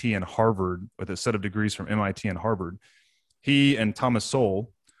MIT and Harvard, with a set of degrees from MIT and Harvard. He and Thomas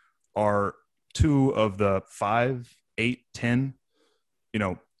Sowell are two of the 5, 8, 10,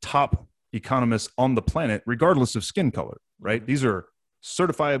 top economists on the planet, regardless of skin color, right? These are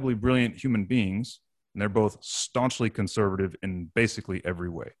certifiably brilliant human beings, and they're both staunchly conservative in basically every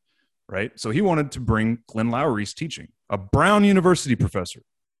way, right? So he wanted to bring Glenn Loury's teaching, a Brown University professor,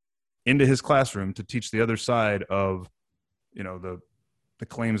 into his classroom to teach the other side of, the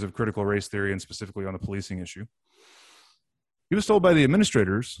claims of critical race theory and specifically on the policing issue. He was told by the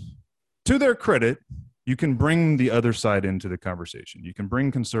administrators, to their credit, you can bring the other side into the conversation. You can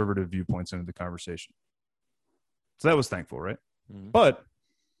bring conservative viewpoints into the conversation. So that was thankful, right? Mm-hmm. But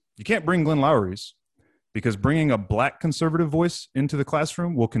you can't bring Glenn Loury's because bringing a black conservative voice into the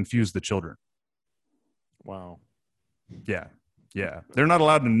classroom will confuse the children. Wow. Yeah. They're not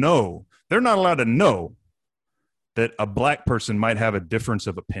allowed to know. They're not allowed to know that a black person might have a difference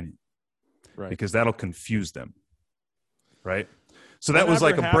of opinion, right? Because that'll confuse them, right? So that was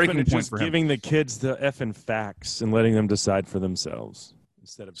like a breaking point for him. Giving the kids the effing facts and letting them decide for themselves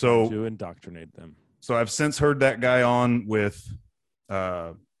instead of trying to indoctrinate them. So I've since heard that guy on with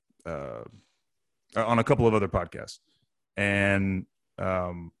on a couple of other podcasts, and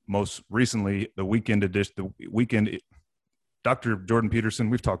most recently the weekend edition. Dr. Jordan Peterson.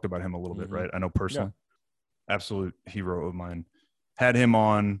 We've talked about him a little bit, right? I know personally. Yeah. Absolute hero of mine. Had him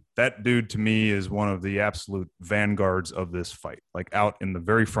on. That dude to me is one of the absolute vanguards of this fight, like out in the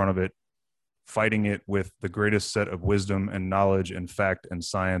very front of it, fighting it with the greatest set of wisdom and knowledge and fact and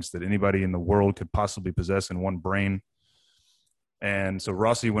science that anybody in the world could possibly possess in one brain. And so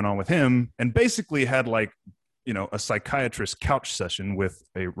Rossi went on with him and basically had a psychiatrist couch session with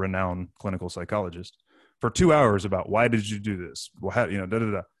a renowned clinical psychologist for 2 hours about why did you do this? Well, how,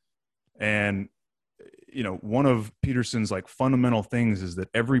 And, one of Peterson's like fundamental things is that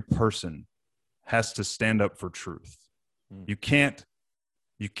every person has to stand up for truth. You can't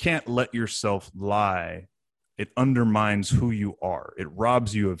let yourself lie. It undermines who you are. It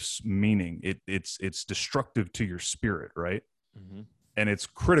robs you of meaning. It's destructive to your spirit, right? Mm-hmm. And it's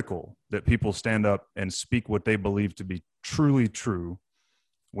critical that people stand up and speak what they believe to be truly true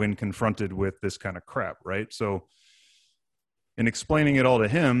when confronted with this kind of crap, right? So in explaining it all to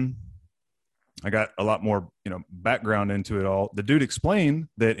him, I got a lot more, background into it all. The dude explained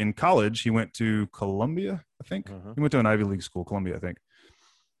that in college, he went to Columbia, I think. Uh-huh. He went to an Ivy League school, Columbia, I think.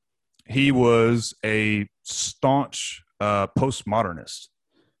 He was a staunch postmodernist,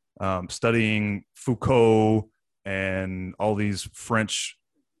 studying Foucault and all these French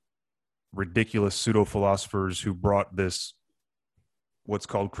ridiculous pseudo-philosophers who brought this, what's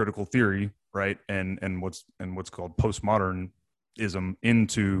called critical theory, right? And what's called postmodernism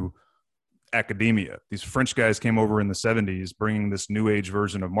into academia. These French guys came over in the 70s bringing this new age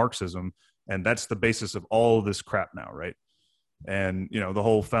version of Marxism, and that's the basis of all this crap now, right? And the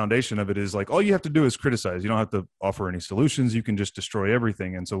whole foundation of it is like, all you have to do is criticize. You don't have to offer any solutions. You can just destroy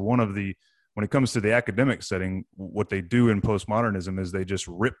everything. And so when it comes to the academic setting, what they do in postmodernism is they just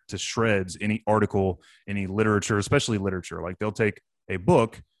rip to shreds any article, any literature, especially literature. Like they'll take a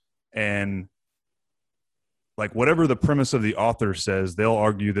book and like whatever the premise of the author says, they'll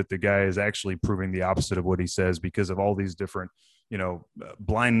argue that the guy is actually proving the opposite of what he says because of all these different,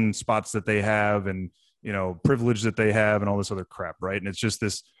 blind spots that they have and, privilege that they have and all this other crap. Right. And it's just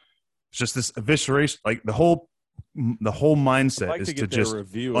this evisceration, like the whole mindset is to just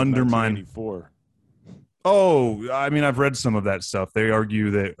undermine. Oh, I mean, I've read some of that stuff. They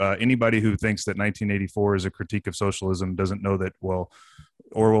argue that anybody who thinks that 1984 is a critique of socialism doesn't know that, well,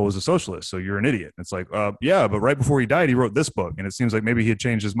 Orwell was a socialist, so you're an idiot. It's like, yeah, but right before he died, he wrote this book, and it seems like maybe he had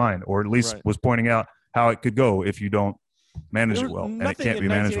changed his mind, or at least was pointing out how it could go if you don't manage it well, and it can't be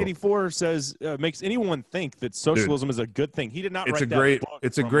managed well. 1984 says makes anyone think that socialism is a good thing. He did not write that book.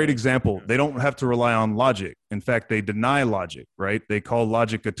 It's a great example. They don't have to rely on logic. In fact, they deny logic, right? They call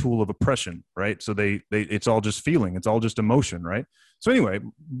logic a tool of oppression, right? So they it's all just feeling. It's all just emotion, right? So anyway,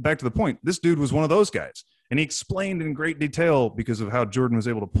 back to the point. This dude was one of those guys. And he explained in great detail, because of how Jordan was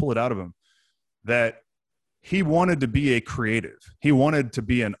able to pull it out of him, that he wanted to be a creative. He wanted to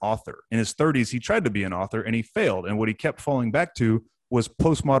be an author. In his 30s, he tried to be an author and he failed. And what he kept falling back to was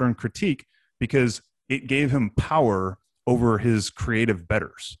postmodern critique, because it gave him power over his creative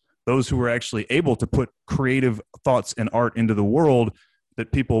betters, those who were actually able to put creative thoughts and art into the world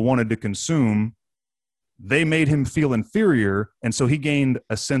that people wanted to consume. They made him feel inferior, and so he gained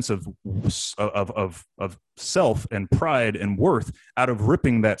a sense of self and pride and worth out of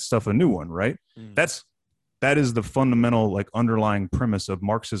ripping that stuff a new one, right? That is the fundamental, like, underlying premise of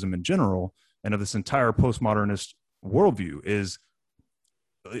Marxism in general and of this entire postmodernist worldview. Is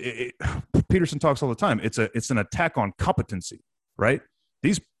Peterson talks all the time. It's an attack on competency, right?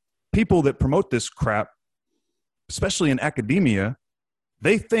 These people that promote this crap, especially in academia,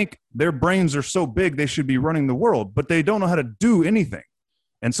 they think their brains are so big they should be running the world, but they don't know how to do anything.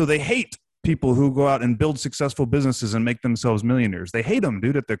 And so they hate people who go out and build successful businesses and make themselves millionaires. They hate them,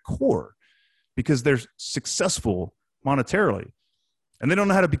 dude, at their core, because they're successful monetarily. And they don't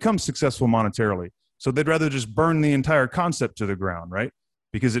know how to become successful monetarily. So they'd rather just burn the entire concept to the ground, right?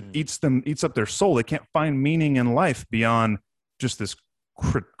 Because it eats up their soul. They can't find meaning in life beyond just this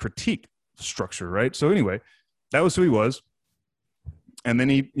critique structure, right? So anyway, that was who he was. And then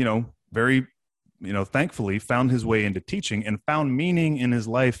he, very, thankfully found his way into teaching and found meaning in his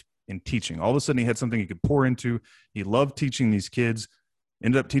life in teaching. All of a sudden he had something he could pour into. He loved teaching these kids,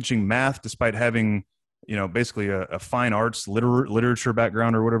 ended up teaching math despite having, basically a fine arts literature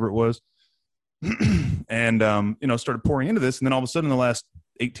background or whatever it was. And, started pouring into this. And then all of a sudden in the last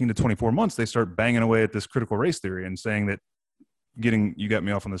 18 to 24 months, they start banging away at this critical race theory and saying that you got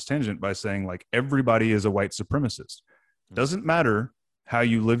me off on this tangent by saying, like, everybody is a white supremacist. Doesn't matter how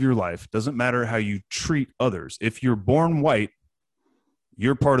you live your life. Doesn't matter how you treat others. If you're born white,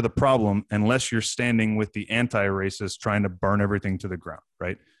 you're part of the problem unless you're standing with the anti-racist trying to burn everything to the ground,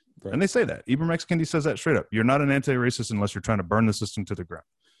 right? And they say that. Ibram X. Kendi says that straight up. You're not an anti-racist unless you're trying to burn the system to the ground.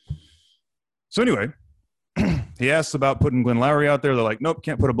 So anyway, he asks about putting Glenn Loury out there. They're like, nope,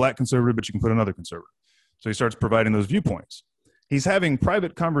 can't put a black conservative, but you can put another conservative. So he starts providing those viewpoints. He's having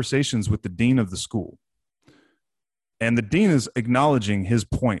private conversations with the dean of the school. And the dean is acknowledging his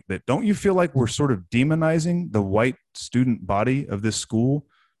point that, don't you feel like we're sort of demonizing the white student body of this school,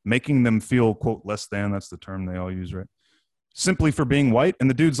 making them feel, quote, less than, that's the term they all use, right? Simply for being white. And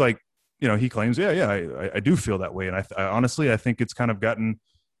the dude's like, he claims, I do feel that way. And I honestly, I think it's kind of gotten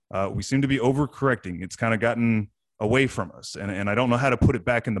We seem to be overcorrecting. It's kind of gotten away from us, and I don't know how to put it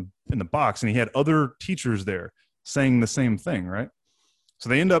back in the box. And he had other teachers there saying the same thing, right? So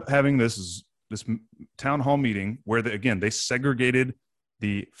they end up having this town hall meeting where they segregated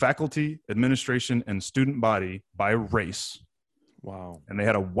the faculty, administration, and student body by race. Wow. And they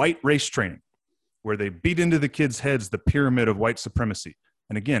had a white race training where they beat into the kids' heads the pyramid of white supremacy.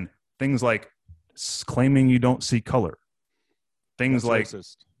 And again, things like claiming you don't see color. Things like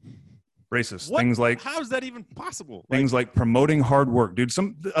racist. What? Things like, how is that even possible? Things like promoting hard work, dude.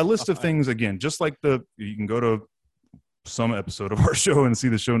 A list of things, again, just like you can go to some episode of our show and see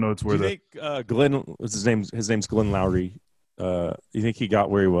the show notes where think Glenn, what's his name? His name's Glenn Lowry. You think he got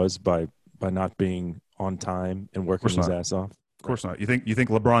where he was by not being on time and working his ass off? Of course not. You think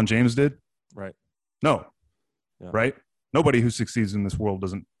LeBron James did? Right. No. Yeah. Right? Nobody who succeeds in this world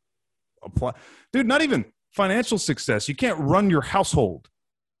doesn't apply. Dude, not even financial success. You can't run your household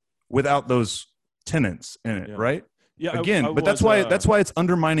without those tenets in it, right? Yeah. Again, but that's why it's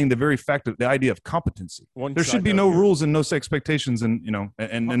undermining the very fact of the idea of competency. There should be no rules and no expectations and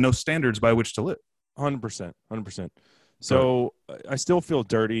no standards by which to live. 100%. So I still feel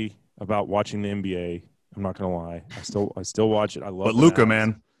dirty about watching the NBA. I'm not gonna lie. I still watch it. I love. But Luka,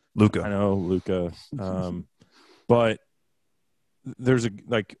 man, Luka. I know Luka. But there's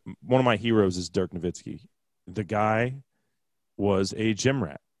one of my heroes is Dirk Nowitzki. The guy was a gym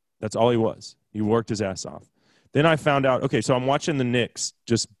rat. That's all he was. He worked his ass off. Then I found out. Okay, so I'm watching the Knicks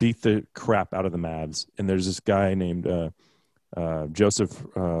just beat the crap out of the Mavs, and there's this guy named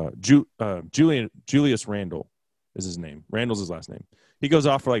Julius Randle is his name. Randle's his last name. He goes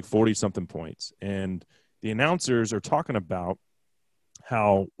off for like 40-something points, and the announcers are talking about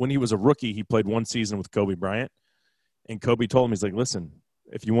how when he was a rookie, he played one season with Kobe Bryant, and Kobe told him, he's like, listen,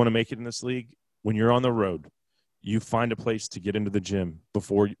 if you want to make it in this league, when you're on the road, you find a place to get into the gym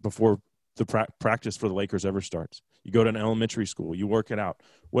before the practice for the Lakers ever starts. You go to an elementary school, you work it out,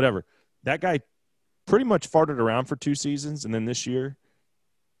 whatever. That guy pretty much farted around for 2 seasons, and then this year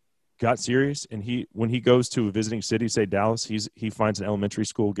got serious. And when he goes to a visiting city, say Dallas, he finds an elementary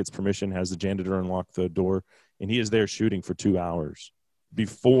school, gets permission, has the janitor unlock the door, and he is there shooting for 2 hours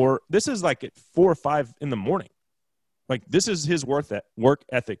before. This is like at 4 or 5 in the morning. Like, this is his work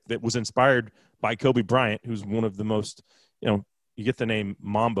ethic that was inspired by Kobe Bryant, who's one of the most, you get the name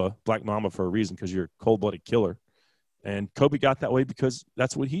Mamba, Black Mamba, for a reason, because you're a cold-blooded killer. And Kobe got that way because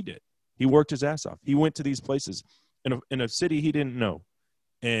that's what he did. He worked his ass off. He went to these places in a city he didn't know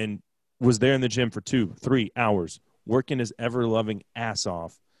and was there in the gym for 2-3 hours, working his ever-loving ass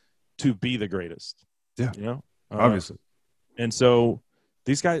off to be the greatest. Yeah. Obviously. And so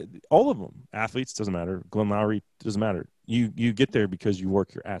these guys, all of them, athletes, doesn't matter. Glenn Lowry, doesn't matter. You get there because you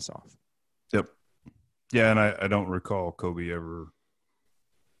work your ass off. Yep. Yeah, and I don't recall Kobe ever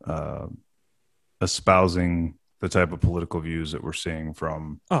espousing the type of political views that we're seeing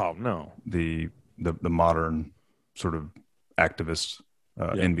from the modern sort of activist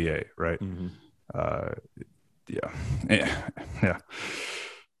NBA, right? Mm-hmm. Yeah.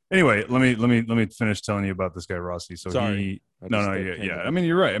 Anyway, let me finish telling you about this guy Rossi. So Sorry. I mean,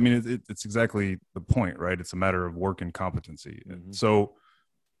 you're right. I mean, it's exactly the point, right? It's a matter of work and competency. Mm-hmm.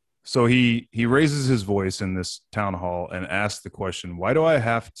 So he raises his voice in this town hall and asks the question, why do I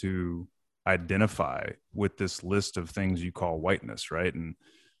have to identify with this list of things you call whiteness, right? And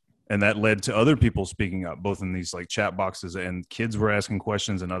that led to other people speaking up, both in these like chat boxes, and kids were asking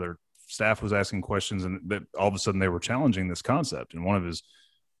questions and other staff was asking questions, and that all of a sudden they were challenging this concept. And one of his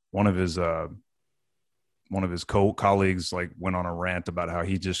colleagues like went on a rant about how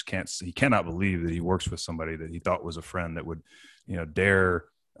he cannot believe that he works with somebody that he thought was a friend that would, dare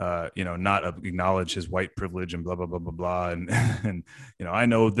not acknowledge his white privilege and blah, blah, blah, blah, blah. And I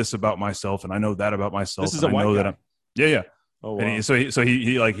know this about myself and I know that about myself. This is a white guy. Yeah. Oh, wow. And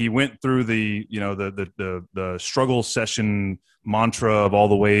he went through the struggle session mantra of all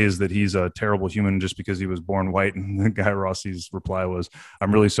the ways that he's a terrible human just because he was born white. And the guy Rossi's reply was,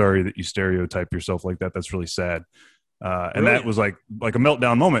 "I'm really sorry that you stereotype yourself like that. That's really sad." And that was like a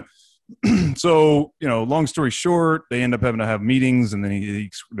meltdown moment. So, long story short, they end up having to have meetings, and then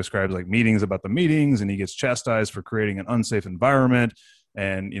he describes like meetings about the meetings, and he gets chastised for creating an unsafe environment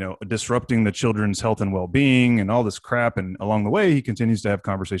and, disrupting the children's health and well-being and all this crap. And along the way, he continues to have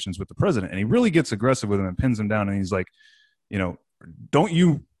conversations with the president, and he really gets aggressive with him and pins him down. And he's like, don't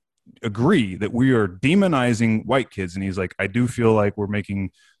you agree that we are demonizing white kids? And he's like, I do feel like we're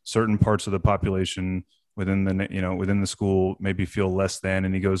making certain parts of the population within the school maybe feel less than.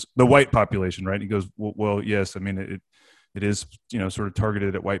 And he goes, the white population, right? He goes, well, yes. I mean, it is, sort of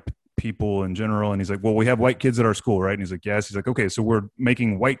targeted at white people in general. And he's like, well, we have white kids at our school, right? And he's like, yes. He's like, okay, so we're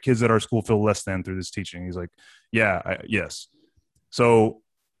making white kids at our school feel less than through this teaching. He's like, yeah, yes. So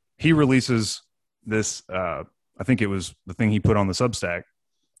he releases this, I think it was the thing he put on the Substack,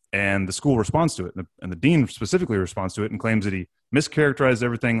 and the school responds to it. And the dean specifically responds to it and claims that he mischaracterized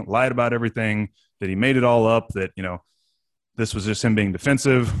everything, lied about everything, that he made it all up, that, you know, this was just him being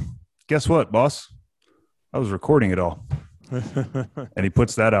defensive. Guess what, boss? I was recording it all. And he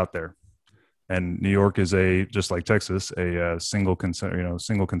puts that out there. And New York is just like Texas, a single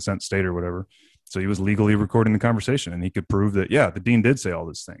consent state or whatever. So he was legally recording the conversation, and he could prove that, yeah, the dean did say all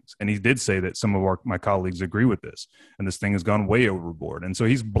these things. And he did say that some of my colleagues agree with this, and this thing has gone way overboard. And so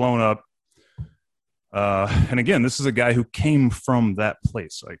he's blown up. And again, this is a guy who came from that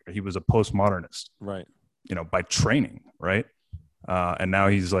place. Like, he was a postmodernist, right? You know, by training, right? And now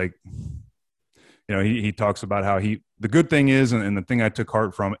he's like, you know, he talks about how the good thing is, and the thing I took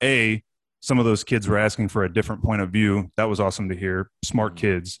heart from, some of those kids were asking for a different point of view. That was awesome to hear. Smart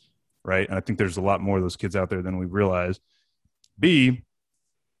kids. Right. And I think there's a lot more of those kids out there than we realize. B,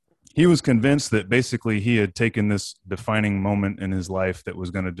 he was convinced that basically he had taken this defining moment in his life that was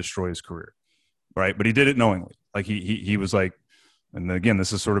going to destroy his career. Right. But he did it knowingly. Like he was like, and again,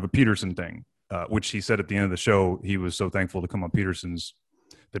 this is sort of a Peterson thing, which he said at the end of the show. He was so thankful to come on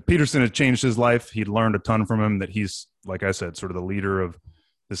that Peterson had changed his life. He'd learned a ton from him, that he's, like I said, sort of the leader of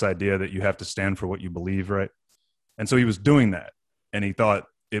this idea that you have to stand for what you believe. Right. And so he was doing that, and he thought,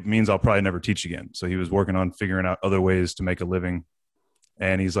 it means I'll probably never teach again. So he was working on figuring out other ways to make a living.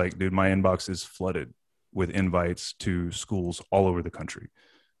 And he's like, dude, my inbox is flooded with invites to schools all over the country,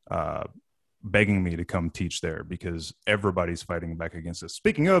 begging me to come teach there because everybody's fighting back against this.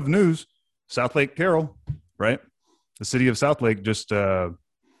 Speaking of news, Southlake Carroll, right? The city of Southlake just, the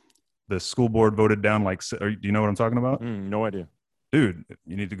school board voted down do you know what I'm talking about? No idea. Dude,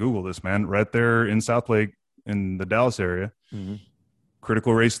 you need to Google this, man. Right there in Southlake in the Dallas area. Mm-hmm.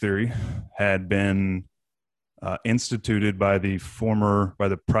 Critical race theory had been instituted by the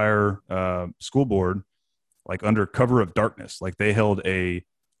prior school board, like under cover of darkness. Like they held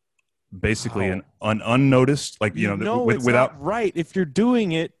basically an unnoticed, like, it's without not right if you're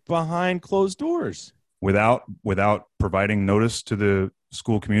doing it behind closed doors, without providing notice to the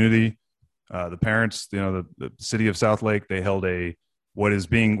school community, the parents, the city of Southlake. They held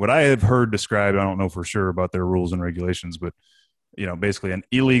what I have heard described. I don't know for sure about their rules and regulations, but basically an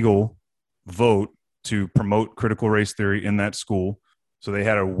illegal vote to promote critical race theory in that school. So they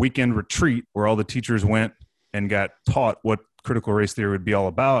had a weekend retreat where all the teachers went and got taught what critical race theory would be all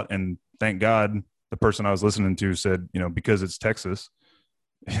about. And thank God the person I was listening to said, because it's Texas,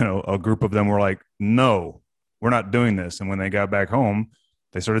 a group of them were like, no, we're not doing this. And when they got back home,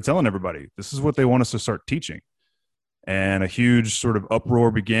 they started telling everybody, this is what they want us to start teaching. And a huge sort of uproar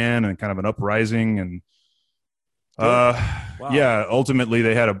began, and kind of an uprising. And wow. Yeah, ultimately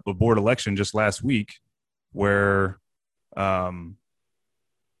they had a board election just last week where they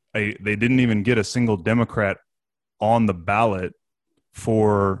didn't even get a single Democrat on the ballot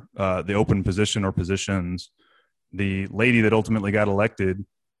for the open position or positions. The lady that ultimately got elected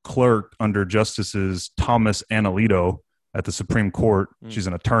clerked under Justices Thomas and Alito at the Supreme Court. She's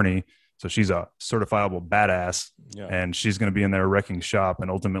an attorney, so she's a certifiable badass, and she's going to be in there wrecking shop. And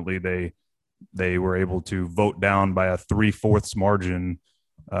ultimately they were able to vote down by a 3/4 margin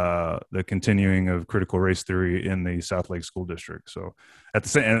the continuing of critical race theory in the Southlake School District. So at the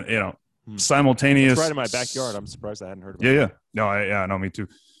same, simultaneous. It's right in my backyard. I'm surprised I hadn't heard about it. Yeah. No, no, me too.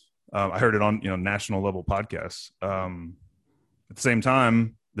 I heard it on national level podcasts. At the same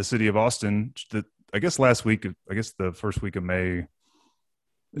time, the city of Austin, I guess the first week of May.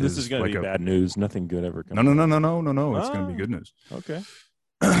 This is going to be bad news. Nothing good ever comes. No. It's going to be good news. Okay.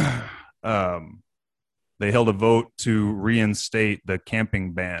 They held a vote to reinstate the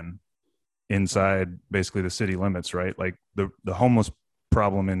camping ban inside basically the city limits, right? Like the homeless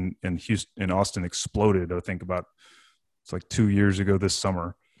problem in Houston, in Austin exploded. I think it's like 2 years ago this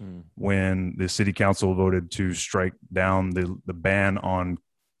summer when the city council voted to strike down the ban on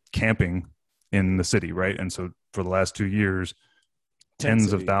camping in the city, right? And so for the last 2 years,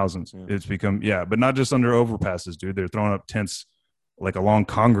 tens of thousands, it's become, but not just under overpasses, dude. They're throwing up tents like along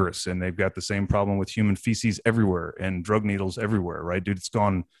Congress, and they've got the same problem with human feces everywhere and drug needles everywhere, right, dude? It's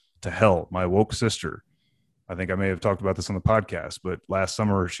gone to hell. My woke sister, I think I may have talked about this on the podcast, but last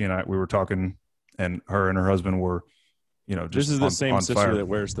summer she and we were talking, and her and her husband were, just this is the same sister fire. That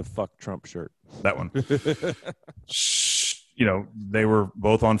wears the "fuck Trump" shirt. That one. They were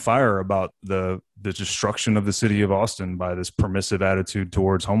both on fire about the destruction of the city of Austin by this permissive attitude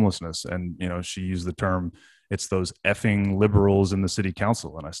towards homelessness. And, she used the term it's those effing liberals in the city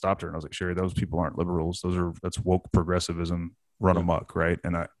council. And I stopped her and I was like, Sherry, those people aren't liberals. That's woke progressivism run amok. Right.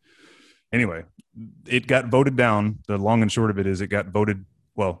 And anyway, it got voted down. The long and short of it is it got voted.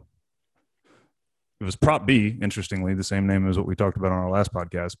 Well, it was Prop B, interestingly, the same name as what we talked about on our last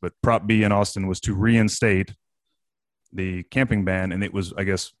podcast, but Prop B in Austin was to reinstate the camping ban. And it was, I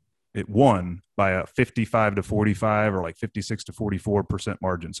guess, it won by a 55 to 45 or like 56 to 44%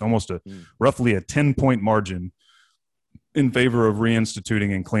 margin. So almost roughly a 10-point margin in favor of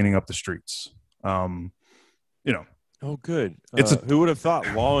reinstituting and cleaning up the streets. You know. Oh, good. Who would have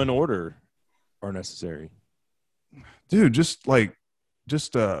thought law and order are necessary? Dude, just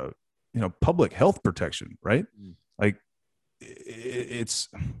public health protection, right? Like it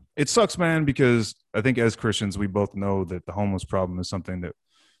sucks, man, because I think as Christians, we both know that the homeless problem is something that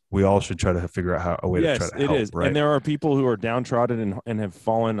we all should try to figure out a way to try to help. Yes, it is. Right? And there are people who are downtrodden and have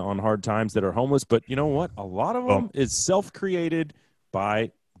fallen on hard times that are homeless. But you know what? A lot of them is self-created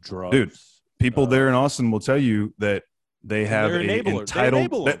by drugs. Dude, people there in Austin will tell you that they have they're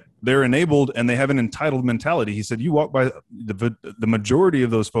enabled and they have an entitled mentality. He said, you walk by the majority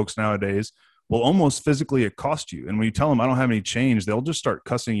of those folks nowadays will almost physically accost you. And when you tell them I don't have any change, they'll just start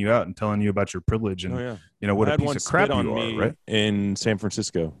cussing you out and telling you about your privilege and what a piece of crap you are, right? In San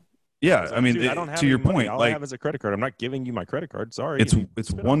Francisco. Yeah, like, I mean, to your point, all I have is a credit card. I'm not giving you my credit card. Sorry.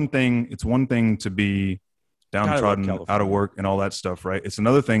 It's one thing to be downtrodden, out of work, and all that stuff, right? It's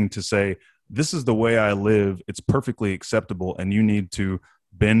another thing to say, this is the way I live. It's perfectly acceptable, and you need to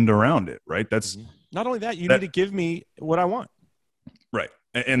bend around it, right? That's not only that, you need to give me what I want. Right.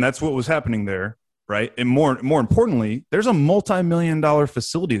 And that's what was happening there, right? And more importantly, there's a multi-million-dollar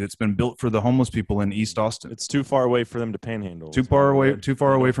facility that's been built for the homeless people in East Austin. It's too far away for them to panhandle. Too far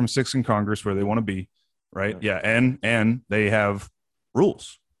away from 6th and Congress where they want to be, right? Yeah, and they have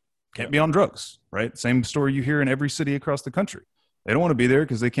rules. Can't be on drugs, right? Same story you hear in every city across the country. They don't want to be there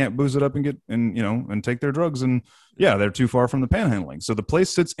because they can't booze it up and take their drugs. And yeah, they're too far from the panhandling. So the place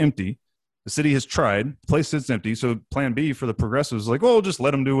sits empty. The city has tried. The place sits empty. So plan B for the progressives is like, well, just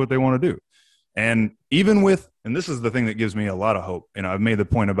let them do what they want to do. And even and this is the thing that gives me a lot of hope. I've made the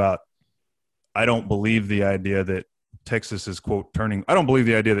point about, I don't believe the idea that Texas is, quote, I don't believe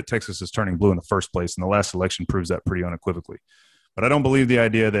the idea that Texas is turning blue in the first place. And the last election proves that pretty unequivocally. But I don't believe the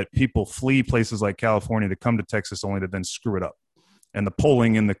idea that people flee places like California to come to Texas only to then screw it up. And the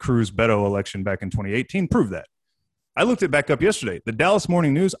polling in the Cruz-Beto election back in 2018 proved that. I looked it back up yesterday. The Dallas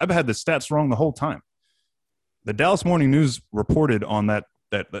Morning News, I've had the stats wrong the whole time. The Dallas Morning News reported on that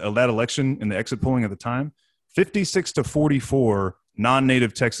election in the exit polling at the time, 56 to 44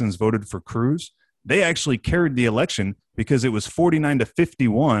 non-native Texans voted for Cruz. They actually carried the election because it was 49 to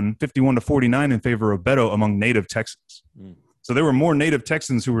 51 to 49 in favor of Beto among native Texans. So there were more native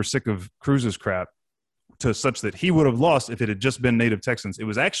Texans who were sick of Cruz's crap to such that he would have lost if it had just been native Texans. It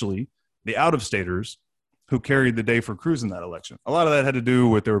was actually the out-of-staters who carried the day for Cruz in that election. A lot of that had to do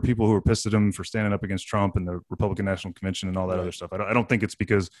with there were people who were pissed at him for standing up against Trump and the Republican National Convention and all that other stuff. I don't think it's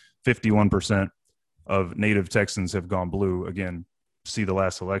because 51% of native Texans have gone blue. Again, see the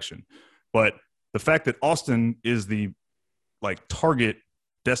last election. But the fact that Austin is the target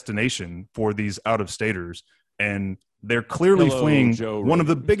destination for these out-of-staters, and they're clearly fleeing one of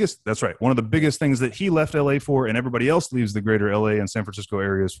the biggest things that he left LA for and everybody else leaves the greater LA and San Francisco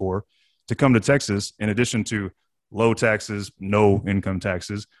areas for, to come to Texas, in addition to low taxes, no income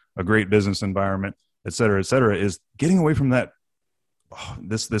taxes, a great business environment, et cetera, is getting away from that,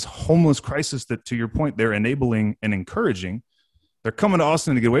 this homeless crisis that, to your point, they're enabling and encouraging. They're coming to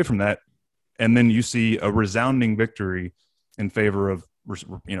Austin to get away from that. And then you see a resounding victory in favor of,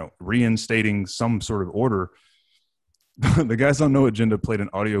 reinstating some sort of order. The guys on No Agenda played an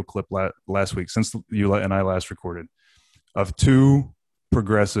audio clip last week, since you and I last recorded, of two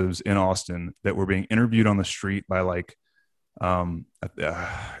progressives in Austin that were being interviewed on the street by it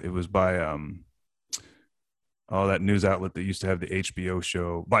was by that news outlet that used to have the HBO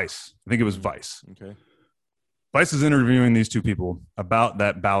show Vice. I think it was Vice. Okay. Vice is interviewing these two people about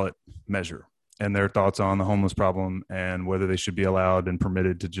that ballot measure and their thoughts on the homeless problem and whether they should be allowed and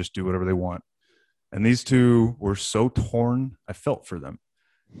permitted to just do whatever they want. And these two were so torn. I felt for them.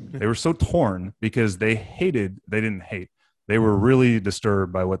 They were so torn because they didn't hate. They were really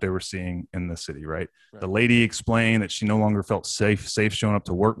disturbed by what they were seeing in the city, right? The lady explained that she no longer felt safe showing up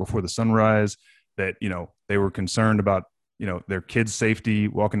to work before the sunrise, that, they were concerned about, their kids' safety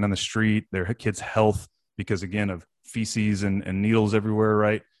walking down the street, their kids' health, because, again, of feces and needles everywhere,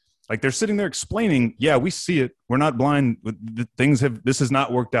 right? Like, they're sitting there explaining, yeah, we see it. We're not blind. This has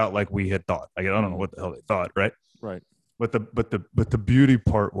not worked out like we had thought. I don't know what the hell they thought, right? Right. But the beauty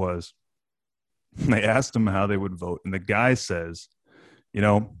part was They asked him how they would vote. And the guy says,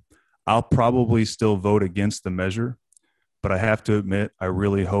 I'll probably still vote against the measure, but I have to admit, I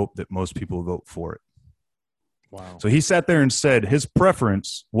really hope that most people vote for it. Wow. So he sat there and said his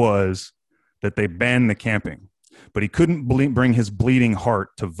preference was that they ban the camping, but he couldn't bring his bleeding heart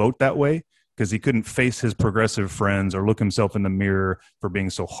to vote that way because he couldn't face his progressive friends or look himself in the mirror for being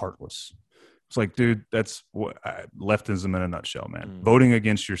so heartless. It's like, dude, that's leftism in a nutshell, man. Voting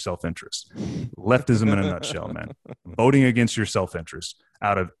against your self-interest. Leftism in a nutshell, man. Voting against your self-interest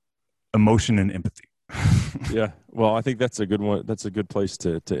out of emotion and empathy. Yeah. Well, I think that's a good one. That's a good place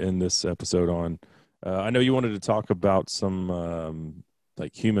to end this episode on. I know you wanted to talk about some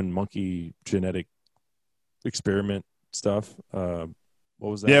like human monkey genetic experiment stuff. What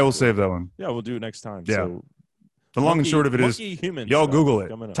was that? Yeah, we'll save that one. Yeah, we'll do it next time. Yeah. So, the long and short of it is, y'all Google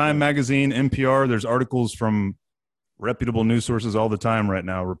it. Time Magazine, NPR, there's articles from reputable news sources all the time right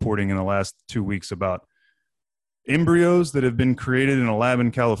now reporting in the last 2 weeks about embryos that have been created in a lab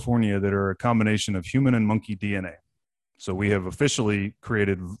in California that are a combination of human and monkey DNA. So we have officially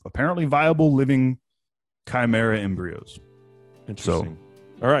created apparently viable living chimera embryos. Interesting.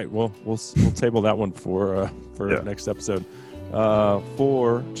 So, all right, well, we'll table that one for next episode.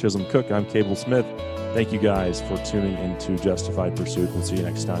 For Chisholm Cook, I'm Cable Smith. Thank you guys for tuning into Justified Pursuit. We'll see you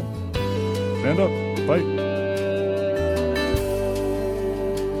next time. Stand up. Fight.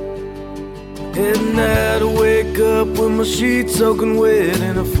 At night I wake up with my sheets soaking wet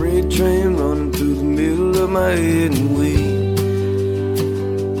and a freight train running through the middle of my head, and we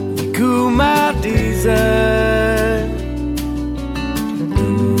cool my desire.